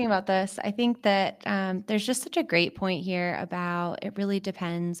talking about this, I think that there's just such a great point here about it really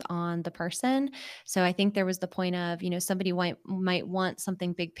depends on the person. So I think there was the point of, somebody might want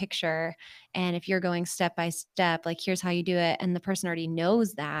something big picture. And if you're going step by step, like here's how you do it, and the person already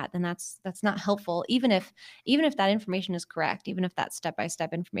knows that, then that's not helpful. Even if that information is correct, even if that step by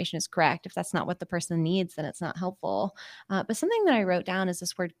step information is correct, if that's not what the person needs, then it's not helpful. But something that I wrote down is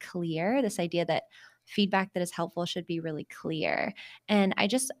this word clear, this idea that feedback that is helpful should be really clear. And I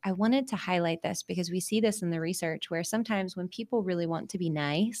wanted to highlight this because we see this in the research where sometimes when people really want to be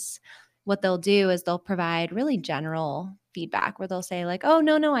nice, what they'll do is they'll provide really general feedback where they'll say like, "Oh,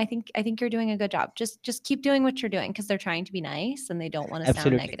 no, I think you're doing a good job. Just keep doing what you're doing," because they're trying to be nice and they don't want to sound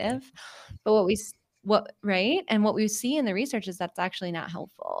Absolutely correct. negative. But what right? And what we see in the research is that's actually not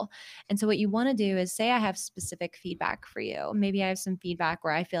helpful. And so what you want to do is say I have specific feedback for you. Maybe I have some feedback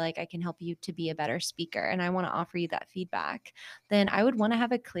where I feel like I can help you to be a better speaker and I want to offer you that feedback. Then I would want to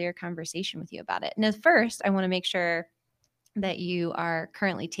have a clear conversation with you about it. And at first, I want to make sure that you are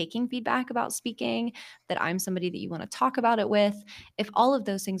currently taking feedback about speaking, that I'm somebody that you want to talk about it with. If all of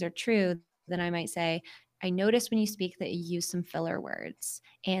those things are true, then I might say, I notice when you speak that you use some filler words.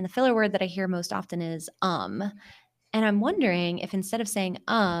 And the filler word that I hear most often is and I'm wondering if instead of saying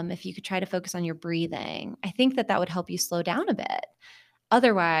if you could try to focus on your breathing. I think that would help you slow down a bit.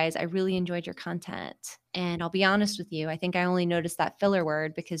 Otherwise, I really enjoyed your content. And I'll be honest with you, I think I only noticed that filler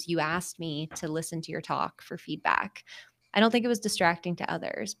word because you asked me to listen to your talk for feedback. I don't think it was distracting to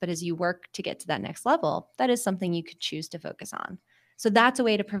others, but as you work to get to that next level, that is something you could choose to focus on. So that's a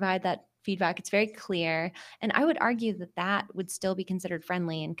way to provide that feedback. It's very clear. And I would argue that that would still be considered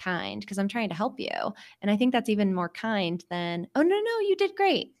friendly and kind because I'm trying to help you. And I think that's even more kind than, oh, no, you did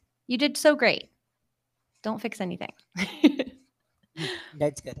great. You did so great. Don't fix anything.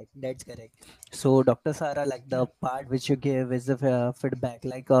 That's correct. That's correct. So, Dr. Sara, like the part which you give is the feedback.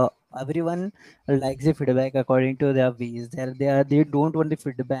 Like everyone likes the feedback according to their ways. They don't want the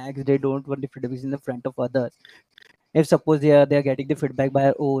feedbacks. They don't want the feedbacks in the front of others. If suppose they are getting the feedback by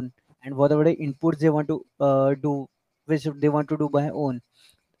their own, and whatever the inputs they want to do, which they want to do by own,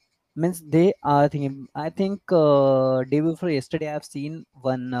 means they are thinking. I think day before yesterday, I've seen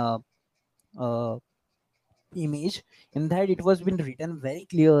one uh, image in that it was been written very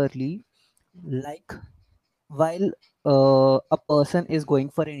clearly, like while a person is going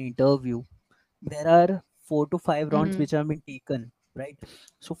for an interview, there are 4 to 5 rounds Mhm. which have been taken, right?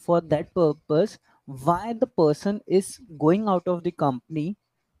 So for that purpose, why the person is going out of the company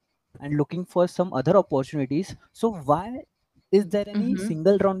and looking for some other opportunities, so why is there any Mhm.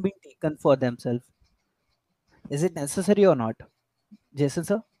 single round being taken for themselves? Is it necessary or not, Jason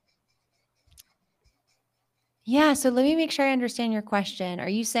sir? Yeah, so let me make sure I understand your question. Are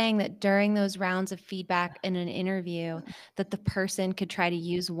you saying that during those rounds of feedback in an interview that the person could try to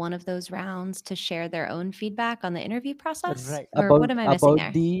use one of those rounds to share their own feedback on the interview process? Right, Or what am I missing about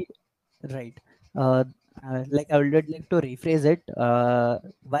there? the right. Uh, like I would like to rephrase it.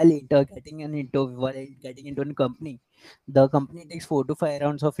 While getting an interview, while getting into a company, the company takes 4 to 5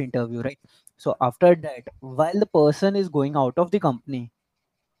 rounds of interview, right? So after that, while the person is going out of the company,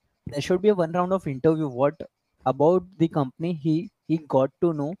 there should be a 1 round of interview. What about the company he got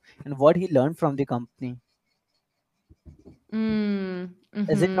to know and what he learned from the company? Mm,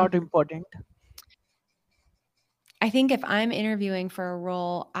 Is it not mhm. important? I think if I'm interviewing for a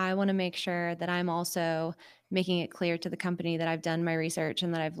role, I want to make sure that I'm also making it clear to the company that I've done my research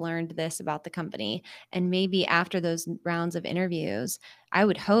and that I've learned this about the company. And maybe after those rounds of interviews, I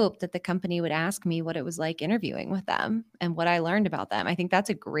would hope that the company would ask me what it was like interviewing with them and what I learned about them. I think that's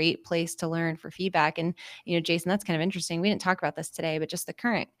a great place to learn for feedback. And, Jason, that's kind of interesting. We didn't talk about this today, but just the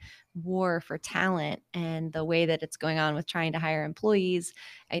current war for talent and the way that it's going on with trying to hire employees,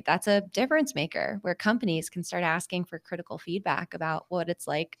 that's a difference maker where companies can start asking for critical feedback about what it's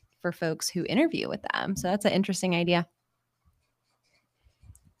like for folks who interview with them. So that's an interesting idea.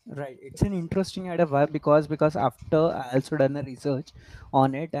 Right, it's an interesting idea. Why? Because after I also done a research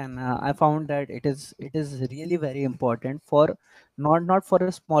on it, and I found that it is really very important for not for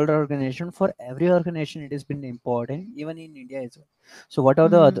a smaller organization, for every organization it has been important, even in India as well. So what are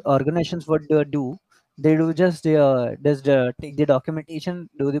the Mm-hmm. other organizations? What they do? They do just take the documentation,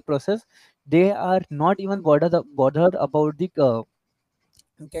 do the process. They are not even bothered about the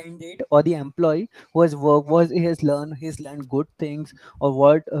candidate or the employee who has worked, was he's learned good things, or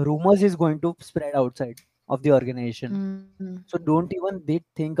what rumors is going to spread outside of the organization. Mm-hmm. So don't even they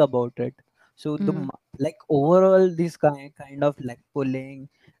think about it. So Mm-hmm. like overall this kind of like pulling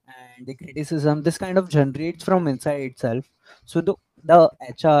and the criticism, this kind of generates from inside itself. So the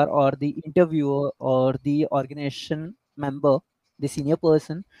HR or the interviewer or the organization member, the senior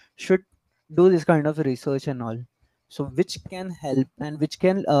person, should do this kind of research and all. So which can help, and which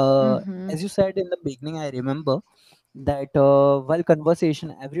can Mm-hmm. as you said in the beginning, I remember that while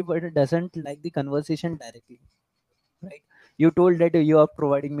conversation, everybody doesn't like the conversation directly, right? You told that you are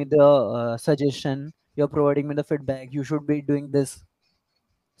providing me the suggestion, you're providing me the feedback, you should be doing this.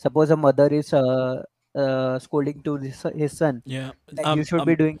 Suppose a mother is scolding to his son Yeah. that you Um. should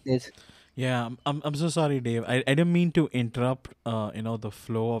be Um. doing this. Yeah. I'm so sorry, Dave. I didn't mean to interrupt. The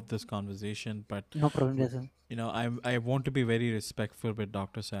flow of this conversation, No problem, but Jason. I want to be very respectful with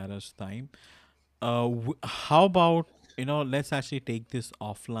Dr. Sarah's time. How about let's actually take this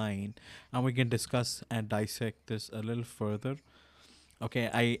offline, and we can discuss and dissect this a little further.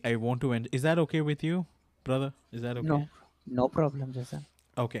 Okay. I want to end. Is that okay with you, brother? Is that No, okay? no problem, Jason.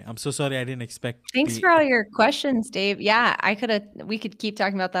 Okay. I'm so sorry. I didn't expect Thanks the. for all your questions, Dave. Yeah, we could keep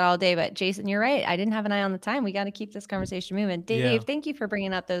talking about that all day, but Jason, you're right. I didn't have an eye on the time. We got to keep this conversation moving. Dave, Yeah. thank you for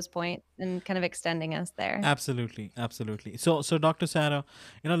bringing up those points and kind of extending us there. Absolutely, absolutely. So, Dr. Sarah,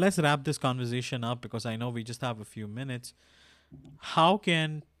 let's wrap this conversation up because I know we just have a few minutes. How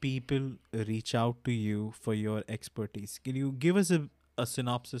can people reach out to you for your expertise? Can you give us a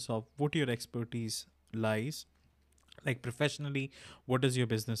synopsis of what your expertise lies? Like professionally, what does your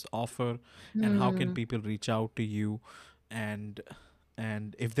business offer, and how can Hmm. people reach out to you? And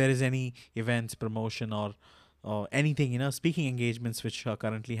if there is any events, promotion, or anything, speaking engagements which are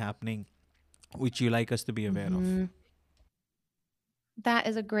currently happening, which you like us to be aware of. Hmm. That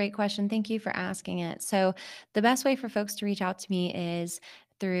is a great question. Thank you for asking it. So, the best way for folks to reach out to me is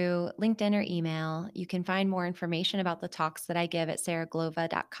through LinkedIn or email. You can find more information about the talks that I give at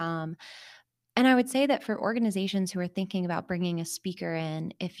sarahglova.com. And I would say that for organizations who are thinking about bringing a speaker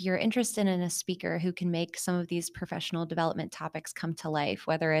in, if you're interested in a speaker who can make some of these professional development topics come to life,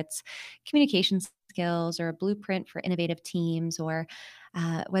 whether it's communication skills or a blueprint for innovative teams, or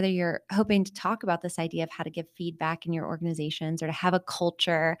whether you're hoping to talk about this idea of how to give feedback in your organizations or to have a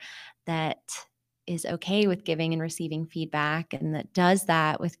culture that is okay with giving and receiving feedback and that does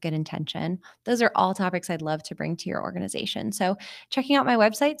that with good intention, those are all topics I'd love to bring to your organization. So, checking out my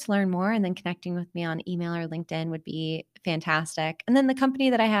website to learn more and then connecting with me on email or LinkedIn would be fantastic. And then the company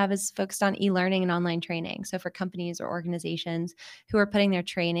that I have is focused on e-learning and online training. So for companies or organizations who are putting their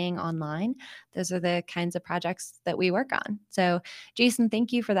training online, those are the kinds of projects that we work on. So Jason,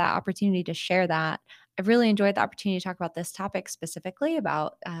 thank you for that opportunity to share that. I've really enjoyed the opportunity to talk about this topic specifically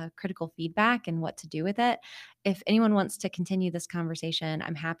about critical feedback and what to do with it. If anyone wants to continue this conversation,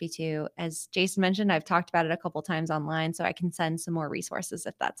 I'm happy to. As Jason mentioned, I've talked about it a couple times online, so I can send some more resources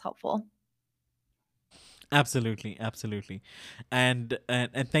if that's helpful. Absolutely, absolutely, and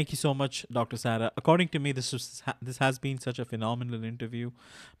thank you so much, Dr. Sarah. According to me, this has been such a phenomenal interview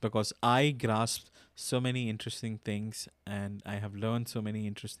because I grasped so many interesting things and I have learned so many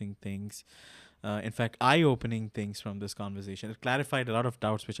interesting things. In fact, eye-opening things from this conversation. It clarified a lot of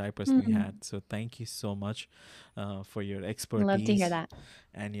doubts which I personally Mm, had. So thank you so much for your love to hear expertise that.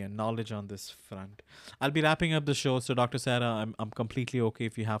 and your knowledge on this front. I'll be wrapping up the show. So, Dr. Sarah, I'm completely okay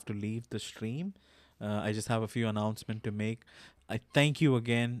if you have to leave the stream. I just have a few announcements to make. I thank you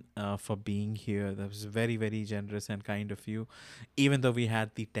again for being here. That was very, very generous and kind of you, even though we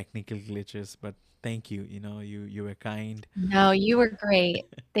had the technical glitches. But thank you. You were kind. No, you were great.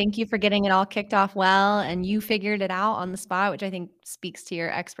 Thank you for getting it all kicked off well, and you figured it out on the spot, which I think speaks to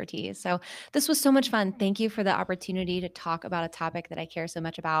your expertise. So, this was so much fun. Thank you for the opportunity to talk about a topic that I care so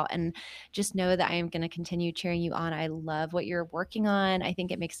much about. And just know that I am going to continue cheering you on. I love what you're working on. I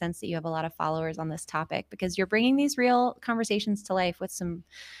think it makes sense that you have a lot of followers on this topic because you're bringing these real conversations to life with some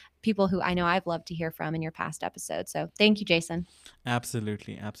people who I know I've loved to hear from in your past episodes. So, thank you, Jason.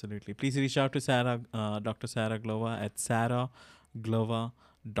 Absolutely, absolutely. Please reach out to Sarah, Dr. Sarah Glova at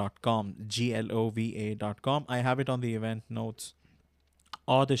sarahglova.com, glova.com. I have it on the event notes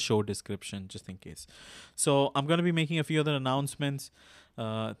or the show description just in case. So I'm going to be making a few other announcements.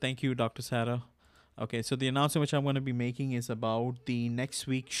 Thank you, Dr. Sarah. Okay, so the announcement which I'm going to be making is about the next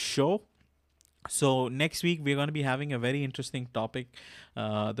week's show. So next week we're going to be having a very interesting topic.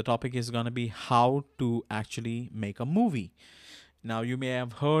 The topic is going to be how to actually make a movie. Now, you may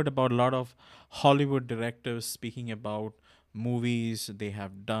have heard about a lot of Hollywood directors speaking about movies they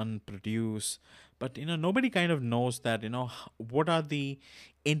have done, produced, but nobody kind of knows that what are the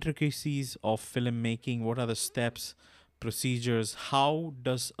intricacies of filmmaking, what are the steps, procedures, how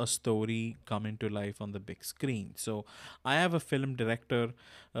does a story come into life on the big screen. So I have a film director.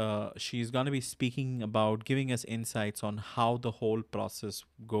 She's going to be speaking about giving us insights on how the whole process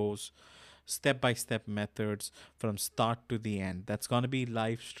goes, step by step methods from start to the end. That's going to be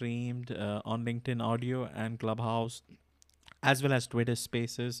live streamed on LinkedIn Audio and Clubhouse, as well as Twitter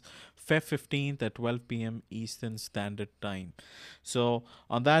Spaces, Feb 15th at 12 p.m. Eastern Standard Time. So,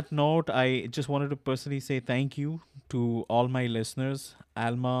 on that note, I just wanted to personally say thank you to all my listeners.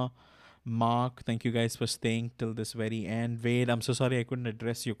 Alma, Mark, thank you guys for staying till this very end. Wade, I'm so sorry I couldn't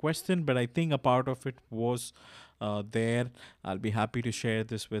address your question, but I think a part of it was there. I'll be happy to share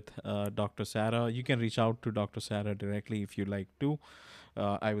this with Dr. Sarah. You can reach out to Dr. Sarah directly if you like to.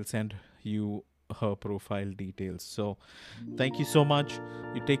 I will send you her profile details. So, thank you so much.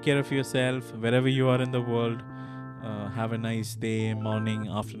 You take care of yourself wherever you are in the world. Have a nice day, morning,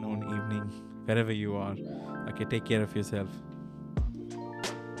 afternoon, evening, wherever you are. Okay, take care of yourself.